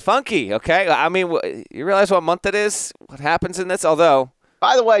can get funky, okay? I mean, you realize what month it is? What happens in this? Although,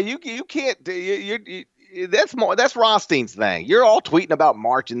 by the way, you can't. That's Rothstein's thing. You're all tweeting about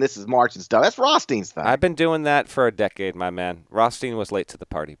March and this is March and stuff. That's Rothstein's thing. I've been doing that for a decade, my man. Rothstein was late to the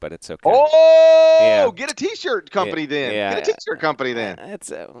party, but it's okay. Oh, yeah. Get a T-shirt company then. Yeah. Get a T-shirt company then.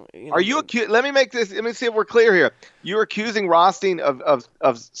 It's Are you Let me see if we're clear here. You're accusing Rothstein of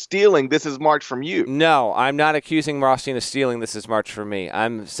stealing This Is March from you. No, I'm not accusing Rothstein of stealing This Is March from me.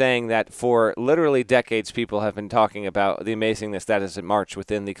 I'm saying that for literally decades, people have been talking about the amazingness that is in March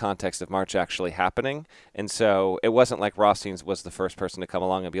within the context of March actually happening. And so it wasn't like Rothstein was the first person to come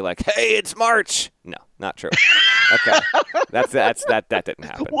along and be like, "Hey, it's March." No, not true. Okay, that didn't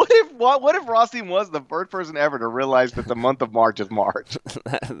happen. What if Rothstein was the first person ever to realize that the month of March is March?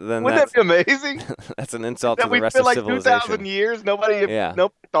 Wouldn't that be amazing? That's an insult that to the rest of like civilization. 2,000 years, nobody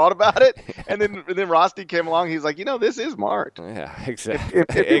thought about it, and then Rothstein came along. He's like, this is March. Yeah, exactly. If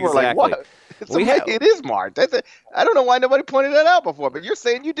people were like, what? It is March. I don't know why nobody pointed that out before, but you're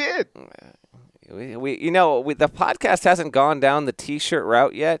saying you did. The podcast hasn't gone down the T-shirt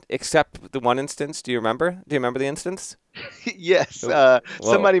route yet, except the one instance. Do you remember? Do you remember the instance? Yes.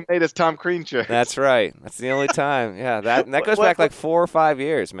 Somebody made us Tom Crean shirts. That's right. That's the only time. Yeah, that goes back like 4 or 5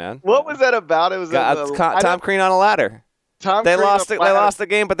 years, man. What was that about? It was Tom Crean on a ladder. They lost the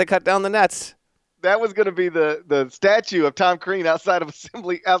game, but they cut down the nets. That was going to be the statue of Tom Crean outside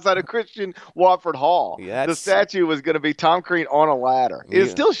of Christian Watford Hall. Yeah, the statue was going to be Tom Crean on a ladder. It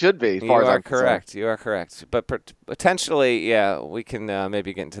still should be. As far as I'm correct. You are correct. But potentially, we can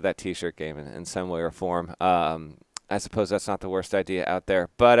maybe get into that T-shirt game in some way or form. I suppose that's not the worst idea out there.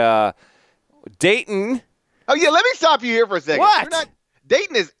 But Dayton. Oh yeah, let me stop you here for a second. What?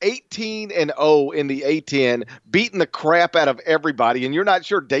 Dayton is 18-0 in the A-10, beating the crap out of everybody, and you're not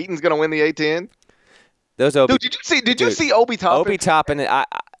sure Dayton's going to win the A-10? Dude, did you see Obi Toppin? Obi Toppin,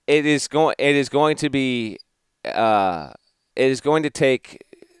 it is going to take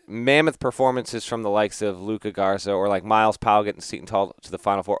mammoth performances from the likes of Luka Garza or like Miles Powell getting Seton Hall to the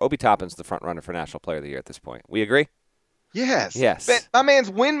Final Four. Obi Toppin's the front runner for National Player of the Year at this point. We agree? Yes. Yes. My man's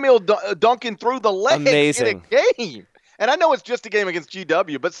windmill dunking through the legs Amazing. in a game. And I know it's just a game against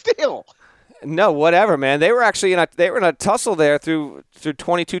GW, but still. No, whatever, man. They were actually in a tussle there through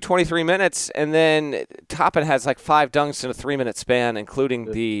 22, 23 minutes, and then Toppin has like 5 dunks in a 3-minute span,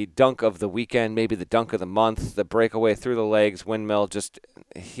 including the dunk of the weekend, maybe the dunk of the month, the breakaway through the legs, windmill. Just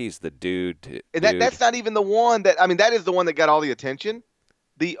he's the dude. That's not even the one that that is the one that got all the attention.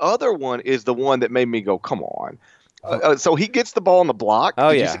 The other one is the one that made me go, come on. So he gets the ball on the block. Oh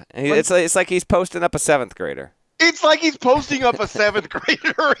yeah, it's like he's posting up a 7th grader. It's like he's posting up a 7th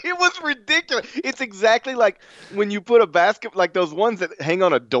grader. It was ridiculous. It's exactly like when you put a basket, like those ones that hang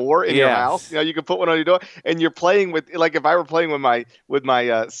on a door in your house. You know, you can put one on your door, and you're playing with, like, if I were playing with my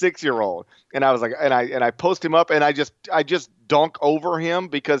 6-year-old, and I was like, and I post him up, and I just dunk over him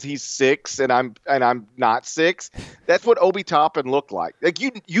because he's 6 and I'm not 6. That's what Obi Toppin looked like. Like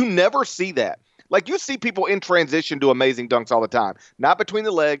you never see that. Like you see people in transition do amazing dunks all the time, not between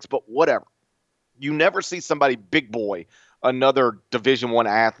the legs, but whatever. You never see somebody big boy, another Division I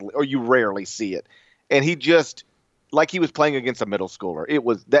athlete, or you rarely see it. And he just, like he was playing against a middle schooler. It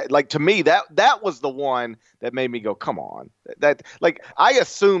was that, like, to me, that was the one that made me go, come on. That, like, I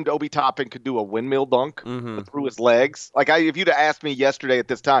assumed Obi Toppin could do a windmill dunk through his legs. Like, if you'd have asked me yesterday at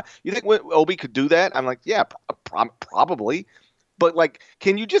this time, you think Obi could do that? I'm like, yeah, probably. But, like,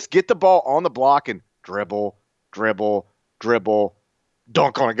 can you just get the ball on the block and dribble,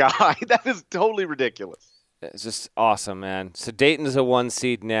 dunk on a guy? That is totally ridiculous. It's just awesome, man. So Dayton's a 1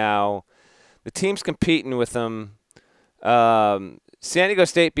 seed now. The team's competing with them. San Diego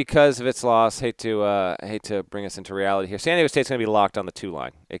State, because of its loss, hate to bring us into reality here. San Diego State's going to be locked on the 2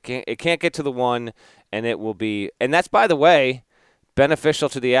 line. It can't get to the 1, and it will be. And that's, by the way, beneficial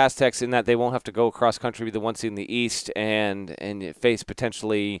to the Aztecs in that they won't have to go across country, be the 1 seed in the East, and face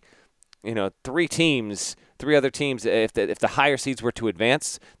potentially, 3 other teams, if the higher seeds were to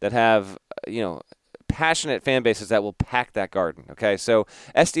advance, that have, passionate fan bases that will pack that garden. Okay, so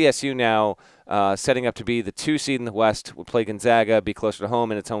SDSU now setting up to be the 2 seed in the West, will play Gonzaga, be closer to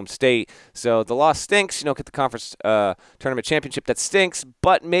home in its home state. So the loss stinks. Get the conference tournament championship. That stinks,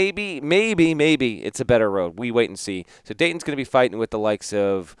 but maybe it's a better road. We wait and see. So Dayton's going to be fighting with the likes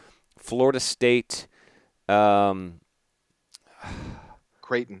of Florida State,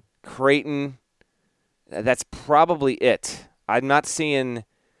 Creighton. That's probably it. I'm not seeing.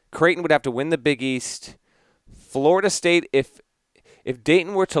 Creighton would have to win the Big East. Florida State, if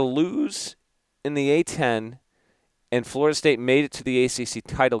Dayton were to lose in the A-10 and Florida State made it to the ACC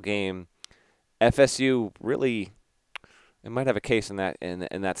title game, FSU really, it might have a case in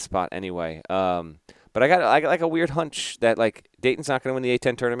that spot anyway. But I got like a weird hunch that, like, Dayton's not going to win the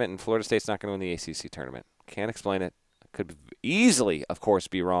A-10 tournament and Florida State's not going to win the ACC tournament. Can't explain it. Could easily, of course,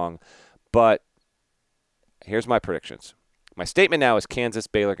 be wrong. But here's my predictions. My statement now is Kansas,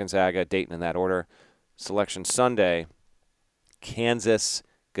 Baylor, Gonzaga, Dayton in that order. Selection Sunday, Kansas,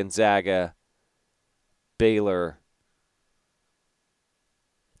 Gonzaga, Baylor,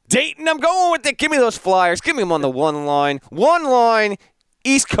 Dayton. I'm going with it. Give me those Flyers. Give me them on the 1 line. 1 line,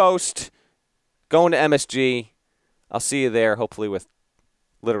 East Coast, going to MSG. I'll see you there, hopefully with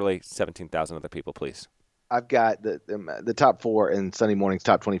literally 17,000 other people, please. I've got the top 4 in Sunday morning's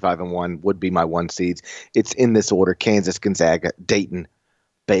top 25 and 1 would be my 1 seeds. It's in this order: Kansas, Gonzaga, Dayton,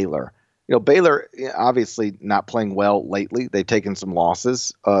 Baylor. Baylor obviously not playing well lately. They've taken some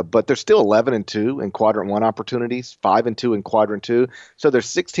losses, but they're still 11-2 in Quadrant 1 opportunities, 5-2 in Quadrant 2. So they're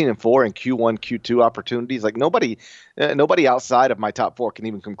 16-4 in Q1, Q2 opportunities. Like nobody outside of my top 4 can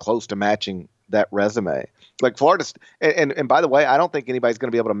even come close to matching that resume. Like Florida, and by the way, I don't think anybody's going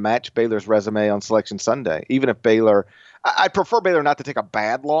to be able to match Baylor's resume on Selection Sunday. Even if Baylor, I'd prefer Baylor not to take a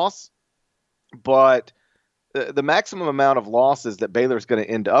bad loss, but the maximum amount of losses that Baylor's going to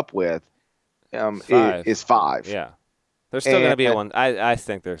end up with is 5. Yeah, they're still going to be a 1. I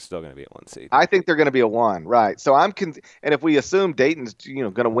think they're still going to be a 1 seed. I think they're going to be a 1, right? So and if we assume Dayton's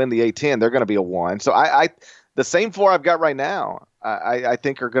going to win the A-10, they're going to be a 1. So the same 4 I've got right now, I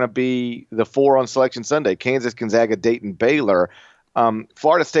think are going to be the 4 on Selection Sunday: Kansas, Gonzaga, Dayton, Baylor.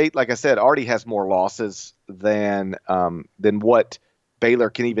 Florida State, like I said, already has more losses than what Baylor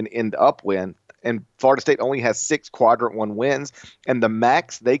can even end up with. And Florida State only has 6 Quadrant 1 wins, and the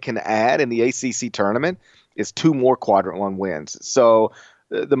max they can add in the ACC tournament is 2 more Quadrant 1 wins. So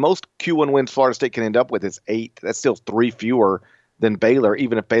the most Q1 wins Florida State can end up with is 8. That's still 3 fewer than Baylor,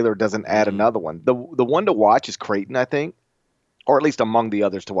 even if Baylor doesn't add another one. The one to watch is Creighton, I think, or at least among the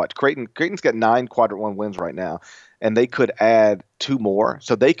others to watch. Creighton's got 9 Quadrant 1 wins right now, and they could add 2 more.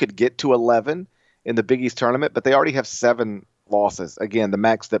 So they could get to 11 in the Big East tournament, but they already have 7 losses. Again, the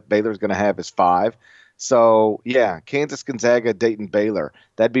max that Baylor's going to have is 5. So, yeah, Kansas, Gonzaga, Dayton, Baylor.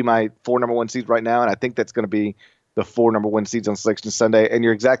 That'd be my 4 number 1 seeds right now, and I think that's going to be the 4 number 1 seeds on Selection Sunday. And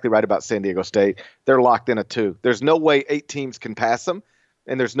you're exactly right about San Diego State. They're locked in at 2. There's no way 8 teams can pass them,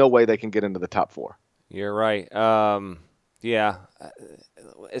 and there's no way they can get into the top 4. You're right. Yeah,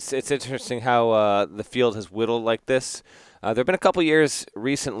 it's interesting how the field has whittled like this. There have been a couple years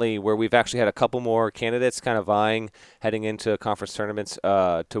recently where we've actually had a couple more candidates kind of vying heading into conference tournaments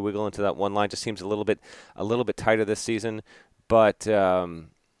to wiggle into that 1 line. Just seems a little bit tighter this season, but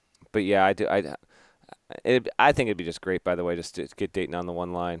yeah, I think it'd be just great, by the way, just to get Dayton on the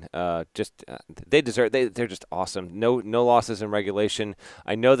one line. They deserve. They're just awesome. No losses in regulation.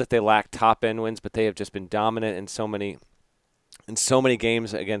 I know that they lack top end wins, but they have just been dominant in so many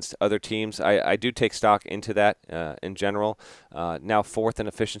games against other teams. I do take stock into that in general. Now fourth in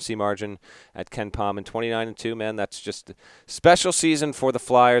efficiency margin at KenPom and 29-2. Man, that's just a special season for the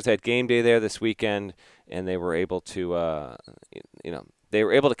Flyers. They had game day there this weekend, and they were able to,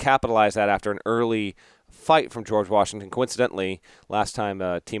 capitalize that after an early fight from George Washington. Coincidentally, last time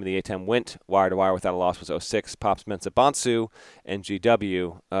team of the A-10 went wire-to-wire without a loss was 06, Pops Mensah-Bonsu and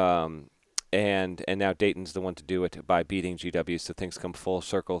GW. And now Dayton's the one to do it by beating GW, so things come full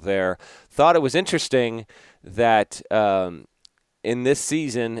circle there. Thought it was interesting that in this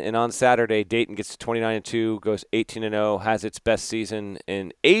season and on Saturday, Dayton gets to 29-2, goes 18-0, has its best season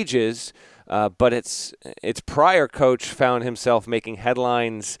in ages, but its prior coach found himself making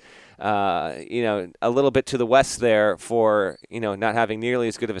headlines a little bit to the west there for, not having nearly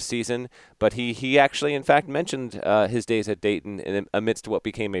as good of a season. But he actually, in fact, mentioned his days at Dayton amidst what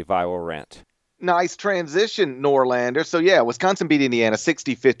became a viral rant. Nice transition, Norlander. So, yeah, Wisconsin beat Indiana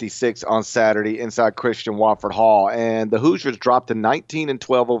 60-56 on Saturday inside Christian Wofford Hall. And the Hoosiers dropped to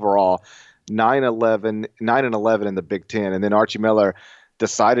 19-12 overall, 9-11 in the Big Ten. And then Archie Miller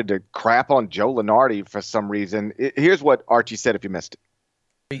decided to crap on Joe Lunardi for some reason. Here's what Archie said if you missed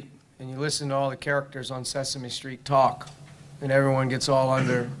it. And you listen to all the characters on Sesame Street talk, and everyone gets all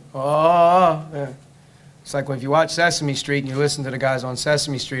under, yeah. It's like if you watch Sesame Street and you listen to the guys on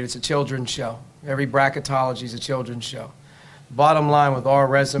Sesame Street, it's a children's show. Every bracketology is a children's show. Bottom line with our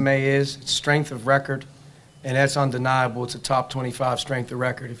resume is it's strength of record, and that's undeniable. It's a top 25 strength of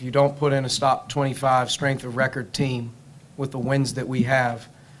record. If you don't put in a top 25 strength of record team with the wins that we have,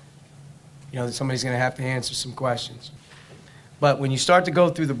 somebody's going to have to answer some questions. But when you start to go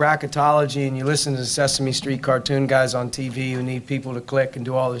through the bracketology and you listen to the Sesame Street cartoon guys on TV who need people to click and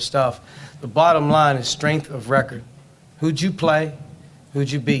do all this stuff, the bottom line is strength of record. Who'd you play? Who'd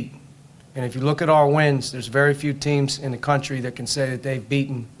you beat? And if you look at our wins, there's very few teams in the country that can say that they've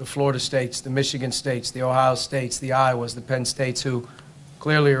beaten the Florida States, the Michigan States, the Ohio States, the Iowas, the Penn States, who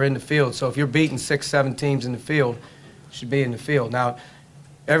clearly are in the field. So if you're beating 6-7 teams in the field, you should be in the field. Now,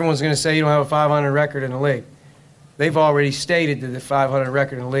 everyone's going to say you don't have a 500 record in the league. They've already stated that the 500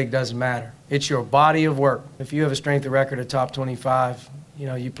 record in the league doesn't matter. It's your body of work. If you have a strength of record at top 25,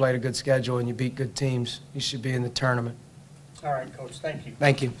 you played a good schedule and you beat good teams, you should be in the tournament. All right, Coach. Thank you.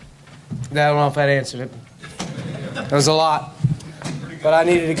 Thank you. I don't know if that answered it. That was a lot. But I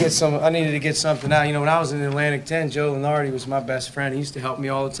needed to get something out. When I was in Atlantic 10, Joe Lunardi was my best friend. He used to help me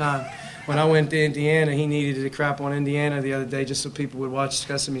all the time. When I went to Indiana, he needed to crap on Indiana the other day just so people would watch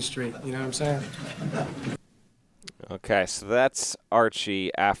Sesame Street. You know what I'm saying? Okay, so that's Archie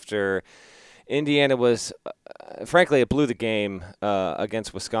after Indiana was, frankly, it blew the game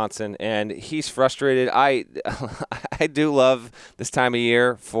against Wisconsin, and he's frustrated. I do love this time of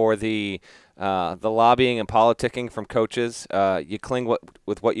year for the lobbying and politicking from coaches. You cling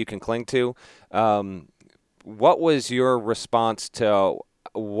with what you can cling to. What was your response to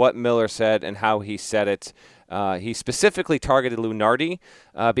what Miller said and how he said it? He specifically targeted Lunardi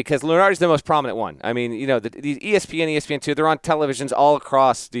because Lunardi's the most prominent one. I mean, the ESPN, ESPN2, they're on televisions all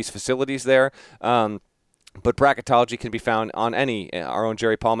across these facilities there. But bracketology can be found on our own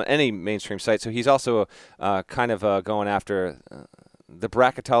Jerry Palman, any mainstream site. So he's also kind of going after the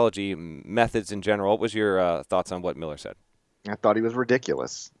bracketology methods in general. What was your thoughts on what Miller said? I thought he was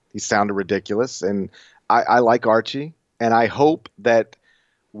ridiculous. He sounded ridiculous. And I like Archie. And I hope that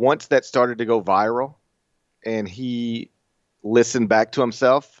once that started to go viral, and he listened back to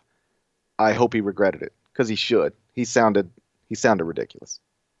himself, I hope he regretted it, because he should. He sounded ridiculous.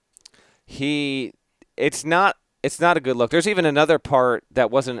 It's not a good look. There's even another part that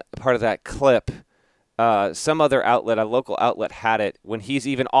wasn't part of that clip. Some other outlet, a local outlet, had it when he's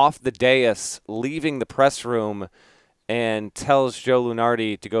even off the dais, leaving the press room, and tells Joe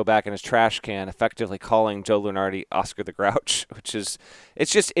Lunardi to go back in his trash can, effectively calling Joe Lunardi Oscar the Grouch, which is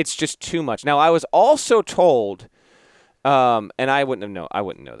it's just too much. Now, I was also told, and I wouldn't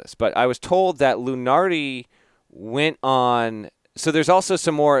know this, but I was told that Lunardi went on. So there's also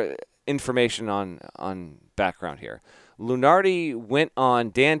some more information on background here. Lunardi went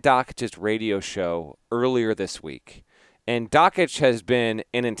on Dan Dakic's radio show earlier this week. And Dakich has been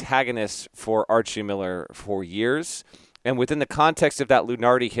an antagonist for Archie Miller for years. And within the context of that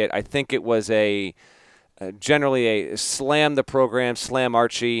Lunardi hit, I think it was generally a slam the program, slam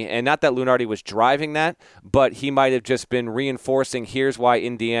Archie. And not that Lunardi was driving that, but he might have just been reinforcing here's why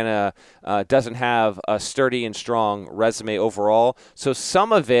Indiana doesn't have a sturdy and strong resume overall. So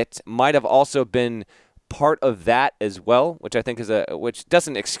some of it might have also been part of that as well, which I think which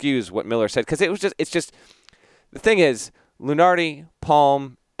doesn't excuse what Miller said, because it's just the thing is, Lunardi,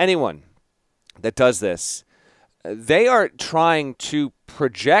 Palm, anyone that does this, they are trying to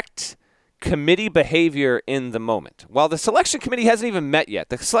project committee behavior in the moment. While the selection committee hasn't even met yet,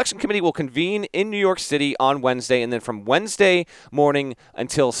 the selection committee will convene in New York City on Wednesday, and then from Wednesday morning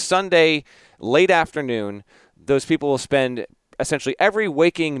until Sunday late afternoon, those people will spend essentially every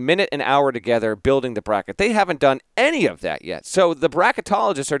waking minute and hour together building the bracket. They haven't done any of that yet. So the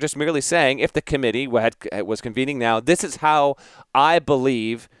bracketologists are just merely saying, if the committee was convening now, this is how I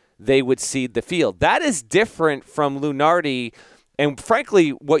believe they would seed the field. That is different from Lunardi and, frankly,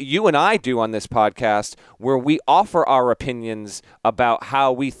 what you and I do on this podcast, where we offer our opinions about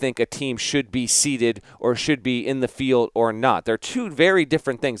how we think a team should be seeded or should be in the field or not. They're two very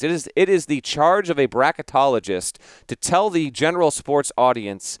different things. It is the charge of a bracketologist to tell the general sports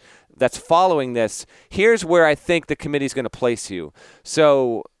audience that's following this, here's where I think the committee is going to place you.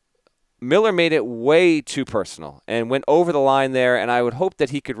 So Miller made it way too personal and went over the line there, and I would hope that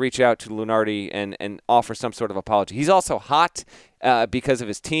he could reach out to Lunardi and offer some sort of apology. He's also hot because of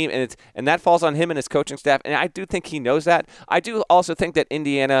his team, and that falls on him and his coaching staff, and I do think he knows that. I do also think that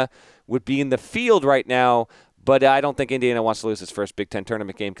Indiana would be in the field right now, but I don't think Indiana wants to lose its first Big Ten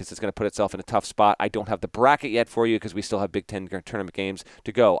tournament game because it's going to put itself in a tough spot. I don't have the bracket yet for you because we still have Big Ten tournament games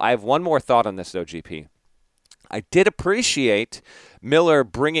to go. I have one more thought on this, though, GP. I did appreciate Miller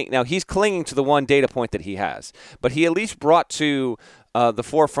now he's clinging to the one data point that he has, but he at least brought to the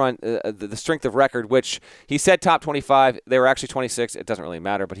forefront the strength of record, which he said top 25. They were actually 26. It doesn't really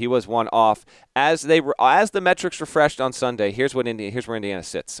matter, but he was one off. As the metrics refreshed on Sunday, here's where Indiana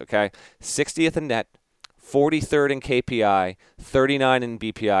sits, okay? 60th in net, 43rd in KPI, 39 in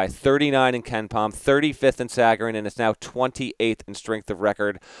BPI, 39 in KenPom, 35th in Sagarin, and it's now 28th in strength of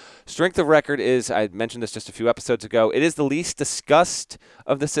record. Strength of record is, I mentioned this just a few episodes ago, it is the least discussed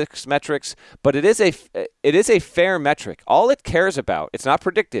of the 6 metrics, but it is a fair metric. All it cares about, it's not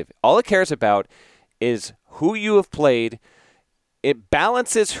predictive, all it cares about is who you have played. It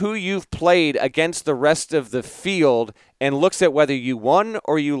balances who you've played against the rest of the field and looks at whether you won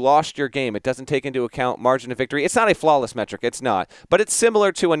or you lost your game. It doesn't take into account margin of victory. It's not a flawless metric. It's not. But it's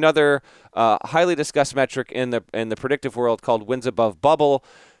similar to another highly discussed metric in the predictive world called wins above bubble.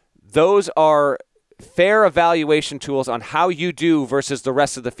 Those are fair evaluation tools on how you do versus the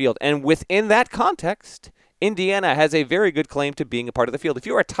rest of the field. And within that context, Indiana has a very good claim to being a part of the field. If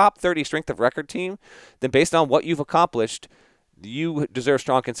you're a top 30 strength of record team, then based on what you've accomplished, you deserve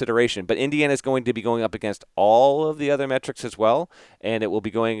strong consideration. But Indiana is going to be going up against all of the other metrics as well, and it will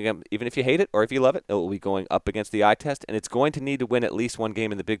be going, even if you hate it or if you love it, it will be going up against the eye test, and it's going to need to win at least one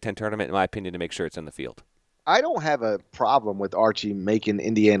game in the Big Ten tournament, in my opinion, to make sure it's in the field. I don't have a problem with Archie making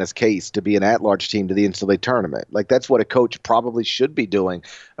Indiana's case to be an at-large team to the NCAA tournament. Like, that's what a coach probably should be doing,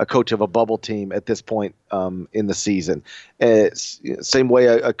 a coach of a bubble team at this point in the season. Same way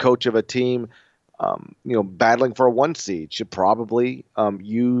a coach of a team battling for a 1 seed should probably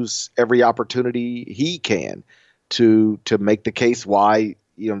use every opportunity he can to make the case why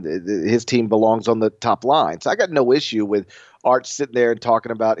his team belongs on the top line. So I got no issue with Art sitting there and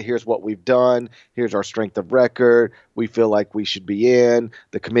talking about, here's what we've done, here's our strength of record, we feel like we should be in,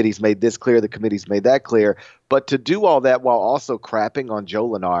 the committee's made this clear, the committee's made that clear. But to do all that while also crapping on Joe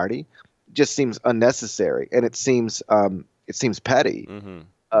Lunardi just seems unnecessary, and it seems petty. Mm-hmm.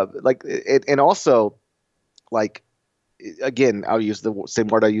 And also, like, again, I'll use the same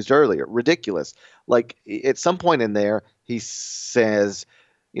word I used earlier, ridiculous. Like, at some point in there, he says,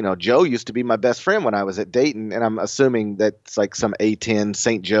 Joe used to be my best friend when I was at Dayton, and I'm assuming that's like some A10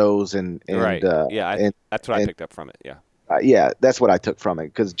 St. Joe's and right. That's what I picked up from it. Yeah. Yeah, that's what I took from it,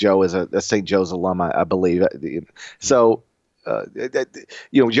 because Joe is a St. Joe's alum, I believe. So,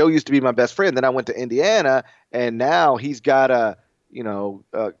 Joe used to be my best friend. Then I went to Indiana, and now he's got to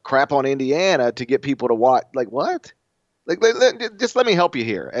crap on Indiana to get people to watch. Like, what? Like, just let me help you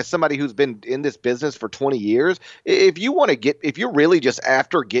here. As somebody who's been in this business for 20 years, if you're really just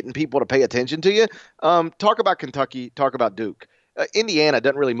after getting people to pay attention to you, talk about Kentucky, talk about Duke. Indiana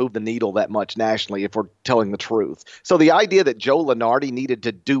doesn't really move the needle that much nationally, if we're telling the truth. So the idea that Joe Lunardi needed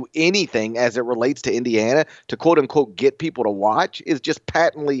to do anything as it relates to Indiana to quote unquote get people to watch is just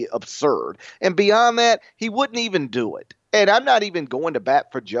patently absurd. And beyond that, he wouldn't even do it. And I'm not even going to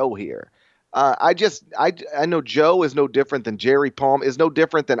bat for Joe here. I know Joe is no different than Jerry Palm, is no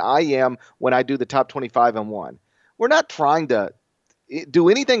different than I am when I do the top 25 and 1. We're not trying to do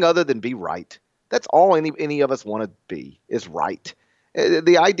anything other than be right. That's all any of us want to be, is right.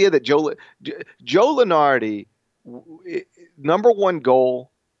 The idea that Joe Lunardi, number one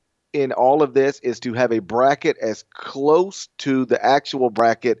goal in all of this is to have a bracket as close to the actual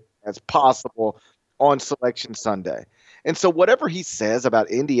bracket as possible on Selection Sunday. And so whatever he says about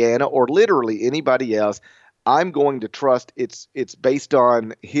Indiana or literally anybody else, I'm going to trust it's based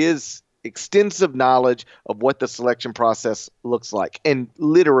on his extensive knowledge of what the selection process looks like and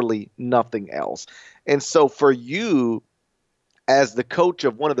literally nothing else. And so for you, as the coach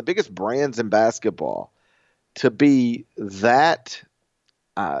of one of the biggest brands in basketball, to be that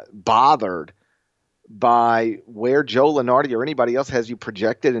bothered by where Joe Lunardi or anybody else has you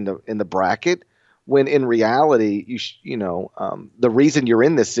projected in the bracket, when in reality, the reason you're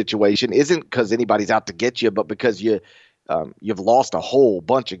in this situation isn't because anybody's out to get you, but because you've lost a whole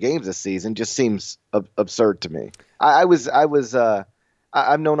bunch of games this season, just seems absurd to me. I've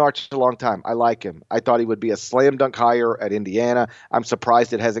known Archie a long time. I like him. I thought he would be a slam dunk hire at Indiana. I'm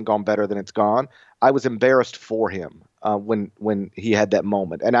surprised it hasn't gone better than it's gone. I was embarrassed for him when he had that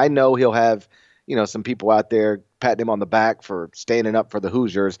moment. And I know he'll have, some people out there patting him on the back for standing up for the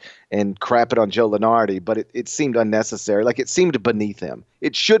Hoosiers and crapping on Joe Lunardi, but it seemed unnecessary. Like, it seemed beneath him.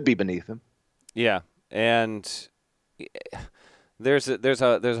 It should be beneath him. Yeah, and there's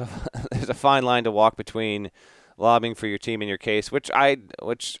a fine line to walk between lobbying for your team in your case, which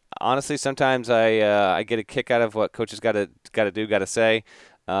honestly sometimes I get a kick out of what coaches got to say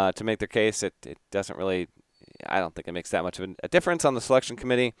to make their case. It doesn't really, I don't think it makes that much of a difference on the selection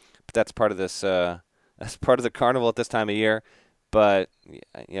committee, but that's part of this. That's part of the carnival at this time of year. But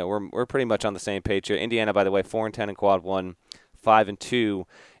we're pretty much on the same page here. Indiana, by the way, 4-10 in quad 1, 5-2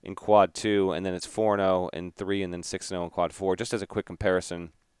 in quad 2, and then it's 4-0 in 3, and then 6-0 in quad 4. Just as a quick comparison,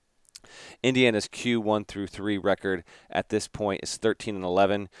 Indiana's Q1 through 3 record at this point is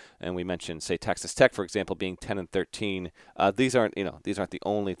 13-11, and we mentioned, say, Texas Tech, for example, being 10-13. These aren't the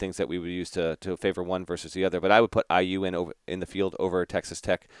only things that we would use to favor one versus the other. But I would put IU in the field over Texas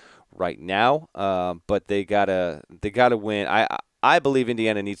Tech right now. But they gotta win. I believe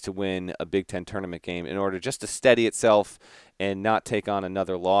Indiana needs to win a Big Ten tournament game in order just to steady itself and not take on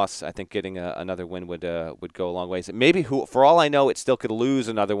another loss. I think getting another win would go a long ways. Maybe, for all I know, it still could lose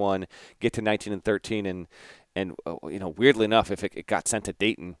another one, get to 19-13, and weirdly enough, if it got sent to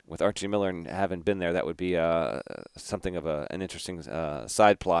Dayton with Archie Miller and having been there, that would be something of an interesting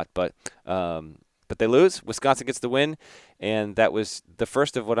side plot. But they lose. Wisconsin gets the win, and that was the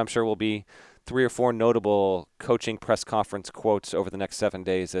first of what I'm sure will be 3 or 4 notable coaching press conference quotes over the next 7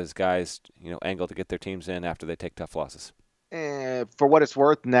 days as guys, angle to get their teams in after they take tough losses. For what it's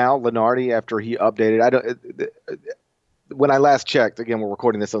worth, now Lunardi, after he updated, when I last checked, again, we're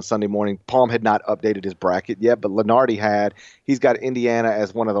recording this on Sunday morning, Palm had not updated his bracket yet, but Lunardi had. He's got Indiana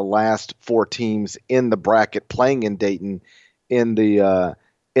as one of the last 4 teams in the bracket playing in Dayton in the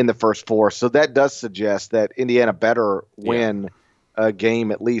first 4. So that does suggest that Indiana better win a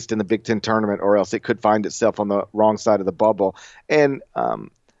game at least in the Big Ten tournament, or else it could find itself on the wrong side of the bubble. And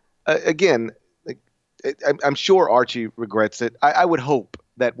again, I'm sure Archie regrets it. I would hope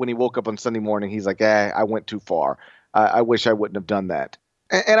that when he woke up on Sunday morning, he's like, I went too far. I wish I wouldn't have done that.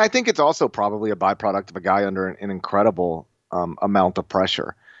 And I think it's also probably a byproduct of a guy under an incredible amount of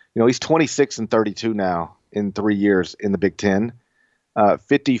pressure. He's 26-32 now in 3 years in the Big Ten,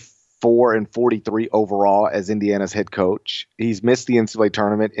 54-43 overall as Indiana's head coach. He's missed the NCAA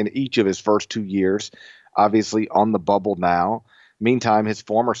tournament in each of his first 2 years, obviously on the bubble now. Meantime, his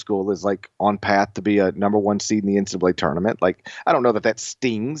former school is on path to be a number 1 seed in the NCAA tournament. I don't know that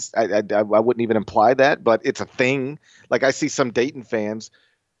stings. I wouldn't even imply that, but it's a thing. I see some Dayton fans,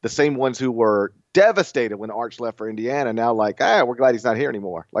 the same ones who were devastated when Arch left for Indiana, now we're glad he's not here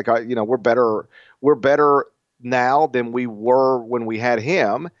anymore. We're better now than we were when we had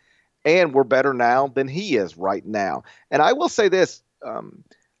him, and we're better now than he is right now. And I will say this.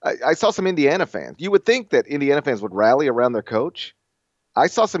 I saw some Indiana fans. You would think that Indiana fans would rally around their coach. I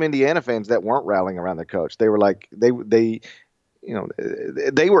saw some Indiana fans that weren't rallying around their coach. They were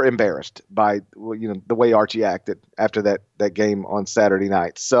they were embarrassed by the way Archie acted after that game on Saturday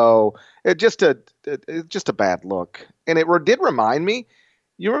night. So it's just a bad look. And it did remind me.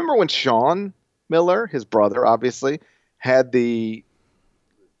 You remember when Sean Miller, his brother, obviously, had the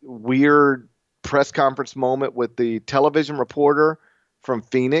weird press conference moment with the television reporter from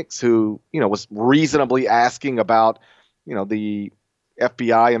Phoenix who, was reasonably asking about, the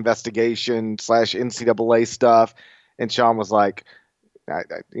FBI investigation / NCAA stuff. And Sean was like, I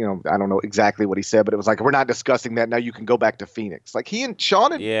don't know exactly what he said, but it was we're not discussing that. Now you can go back to Phoenix. He and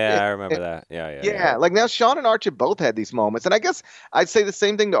Sean. I remember that. Yeah. Now Sean and Archie both had these moments. And I guess I'd say the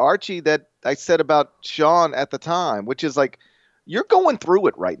same thing to Archie that I said about Sean at the time, which is you're going through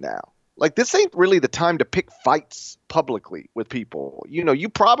it right now. like, this ain't really the time to pick fights publicly with people. You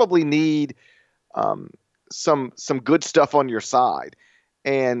probably need some good stuff on your side.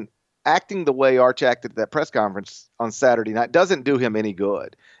 And acting the way Arch acted at that press conference on Saturday night doesn't do him any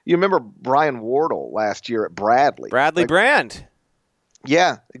good. You remember Brian Wardle last year at Bradley. Bradley Brand.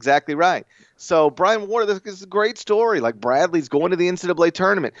 Yeah, exactly right. So Brian Wardle, this is a great story. Like, Bradley's going to the NCAA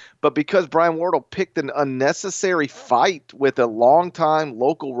tournament, but because Brian Wardle picked an unnecessary fight with a longtime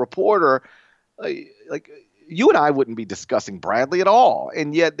local reporter, like, you and I wouldn't be discussing Bradley at all.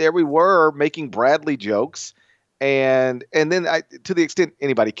 And yet there we were making Bradley jokes. And then to the extent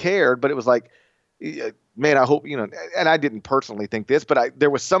anybody cared, but it was like, man, I hope, and I didn't personally think this, but there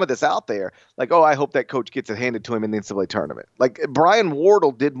was some of this out there. Like, oh, I hope that coach gets it handed to him in the NCAA tournament. Like, Brian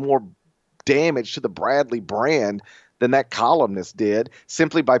Wardle did more damage to the Bradley brand than that columnist did,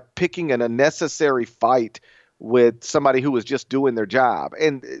 simply by picking an unnecessary fight with somebody who was just doing their job.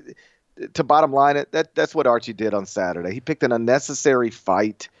 And to bottom line it, that's what Archie did on Saturday. He picked an unnecessary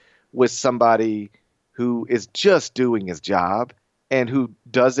fight with somebody who is just doing his job and who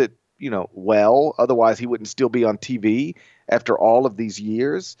does it, well. Otherwise, he wouldn't still be on TV after all of these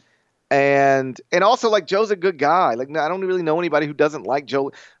years. And also, like, Joe's a good guy. Like, I don't really know anybody who doesn't like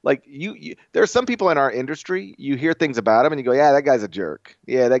Joe. Like, there are some people in our industry, you hear things about him and you go, yeah, that guy's a jerk.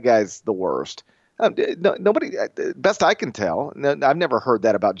 Yeah, that guy's the worst. Nobody, best I can tell, I've never heard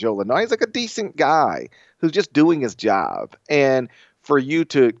that about Joe Lenoir. He's like a decent guy who's just doing his job. And for you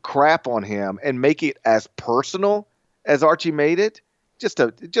to crap on him and make it as personal as Archie made it, just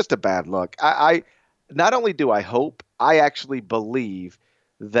a bad look. I not only do I hope, I actually believe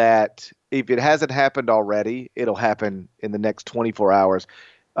that if it hasn't happened already, it'll happen in the next 24 hours.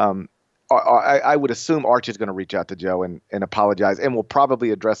 I would assume Arch is going to reach out to Joe and apologize, and will probably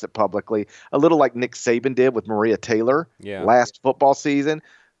address it publicly, a little like Nick Saban did with Maria Taylor last football season,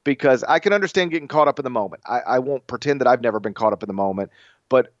 because I can understand getting caught up in the moment. I won't pretend that I've never been caught up in the moment,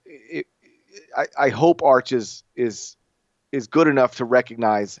 but I hope Arch is good enough to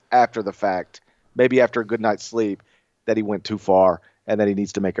recognize after the fact, maybe after a good night's sleep, that he went too far and that he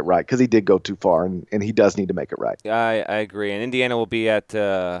needs to make it right, because he did go too far, and he does need to make it right. I agree. And Indiana will be at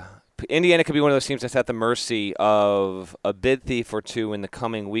Indiana could be one of those teams that's at the mercy of a bid thief or two in the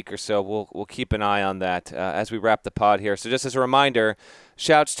coming week or so. We'll keep an eye on that as we wrap the pod here. So just as a reminder,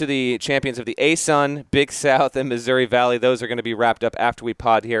 shouts to the champions of the ASUN, Big South, and Missouri Valley. Those are going to be wrapped up after we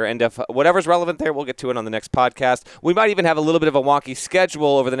pod here. And if whatever's relevant there, we'll get to it on the next podcast. We might even have a little bit of a wonky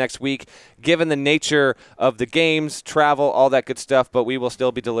schedule over the next week, given the nature of the games, travel, all that good stuff. But we will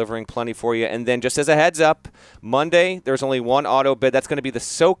still be delivering plenty for you. And then just as a heads up, Monday, there's only one auto bid. That's going to be the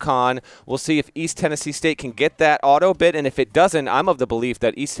SoCon. We'll see if East Tennessee State can get that auto bid. And if it doesn't, I'm of the belief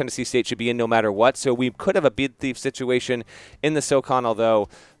that East Tennessee State should be in no matter what. So we could have a bid thief situation in the SoCon, although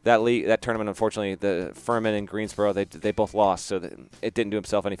that tournament, unfortunately, the Furman and Greensboro, they both lost, so it didn't do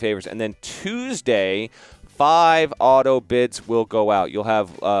himself any favors. And then Tuesday, 5 auto bids will go out. You'll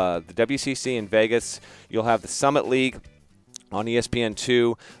have the WCC in Vegas. You'll have the Summit League on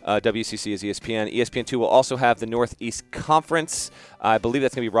ESPN2. WCC is ESPN. ESPN2 will also have the Northeast Conference. I believe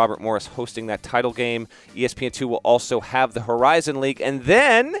that's going to be Robert Morris hosting that title game. ESPN2 will also have the Horizon League. And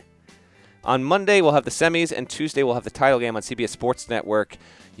then on Monday, we'll have the semis, and Tuesday, we'll have the title game on CBS Sports Network.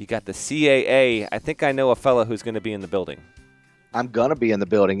 You got the CAA. I think I know a fella who's going to be in the building. I'm going to be in the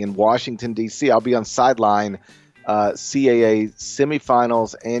building in Washington, D.C. I'll be on sideline CAA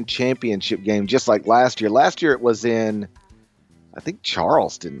semifinals and championship game, just like last year. Last year, it was in, I think,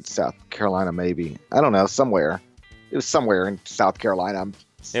 Charleston, South Carolina, maybe. I don't know, somewhere. It was somewhere in South Carolina.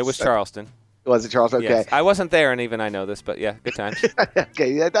 It was Charleston. Was it Charleston? Okay. Yes. I wasn't there, and even I know this, but yeah, good times.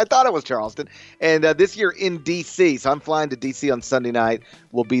 Okay, I thought it was Charleston. And this year in D.C., so I'm flying to D.C. on Sunday night.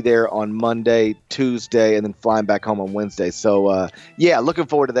 We'll be there on Monday, Tuesday, and then flying back home on Wednesday. So, looking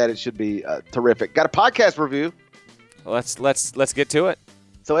forward to that. It should be terrific. Got a podcast review. Let's get to it.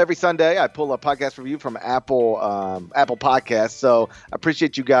 So every Sunday, I pull a podcast review from Apple Podcasts. So I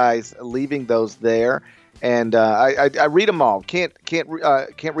appreciate you guys leaving those there. And I read them all. Can't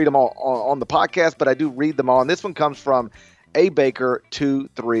read them all on the podcast, but I do read them all. And this one comes from A Baker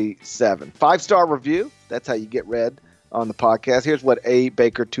 237, 5-star review. That's how you get read on the podcast. Here's what A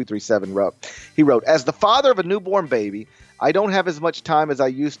Baker 237 wrote. He wrote, "As the father of a newborn baby, I don't have as much time as I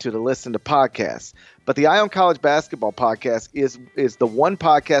used to listen to podcasts. But the Eye on College Basketball podcast is the one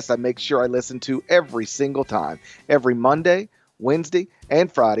podcast I make sure I listen to every single time. Every Monday, Wednesday,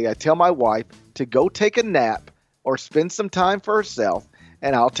 and Friday, I tell my wife to go take a nap or spend some time for herself,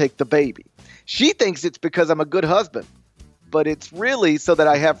 and I'll take the baby. She thinks it's because I'm a good husband. but it's really so that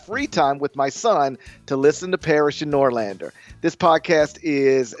I have free time with my son to listen to Parrish and Norlander. This podcast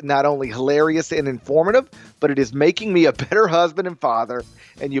is not only hilarious and informative, but it is making me a better husband and father.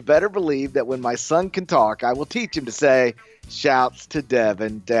 And you better believe that when my son can talk, I will teach him to say, "Shouts to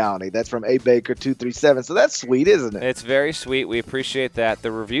Devin Downey." That's from A Baker 237. So that's sweet, isn't it? It's very sweet. We appreciate that.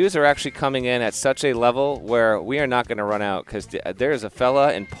 The reviews are actually coming in at such a level where we are not going to run out, because there's a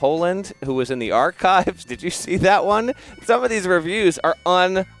fella in Poland who was in the archives. Did you see that one? Some of these reviews are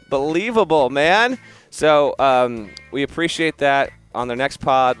unbelievable, man. So we appreciate that. On the next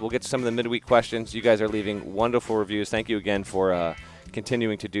pod, we'll get to some of the midweek questions. You guys are leaving wonderful reviews. Thank you again for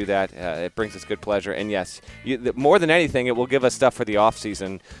continuing to do that. It brings us good pleasure. And yes, more than anything, it will give us stuff for the off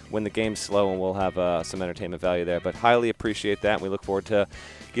season when the game's slow, and we'll have some entertainment value there. But highly appreciate that, and we look forward to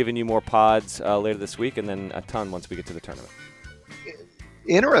giving you more pods later this week, and then a ton once we get to the tournament.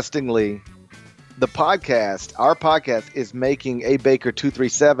 Interestingly, our podcast is making A Baker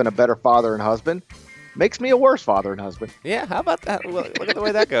 237 a better father and husband. Makes me a worse father and husband. Yeah, how about that? Look at the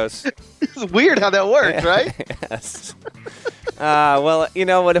way that goes. It's weird how that works, right? Yes. Well, you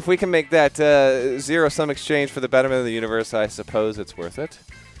know what? If we can make that zero-sum exchange for the betterment of the universe, I suppose it's worth it.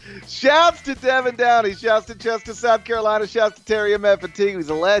 Shouts to Devin Downey. Shouts to Chester, South Carolina. Shouts to Terry M. Fatigue. He's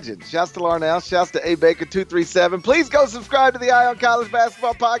a legend. Shouts to Larnell. Shouts to A Baker 237. Please go subscribe to the Eye on College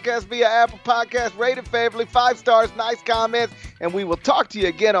Basketball Podcast via Apple Podcasts. Rate it favorably. 5 stars. Nice comments. And we will talk to you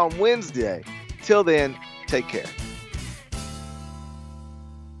again on Wednesday. Till then, take care.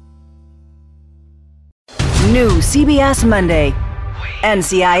 New CBS Monday.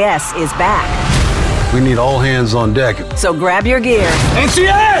 NCIS is back. We need all hands on deck. So grab your gear.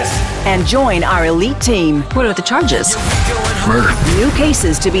 NCIS! And join our elite team. What are the charges? Murder. New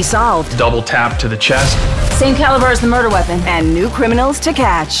cases to be solved. Double tap to the chest. Same caliber as the murder weapon. And new criminals to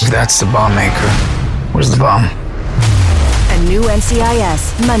catch. That's the bomb maker. Where's the bomb? A new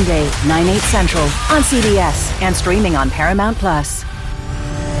NCIS, Monday, 9/8 Central, on CBS and streaming on Paramount+.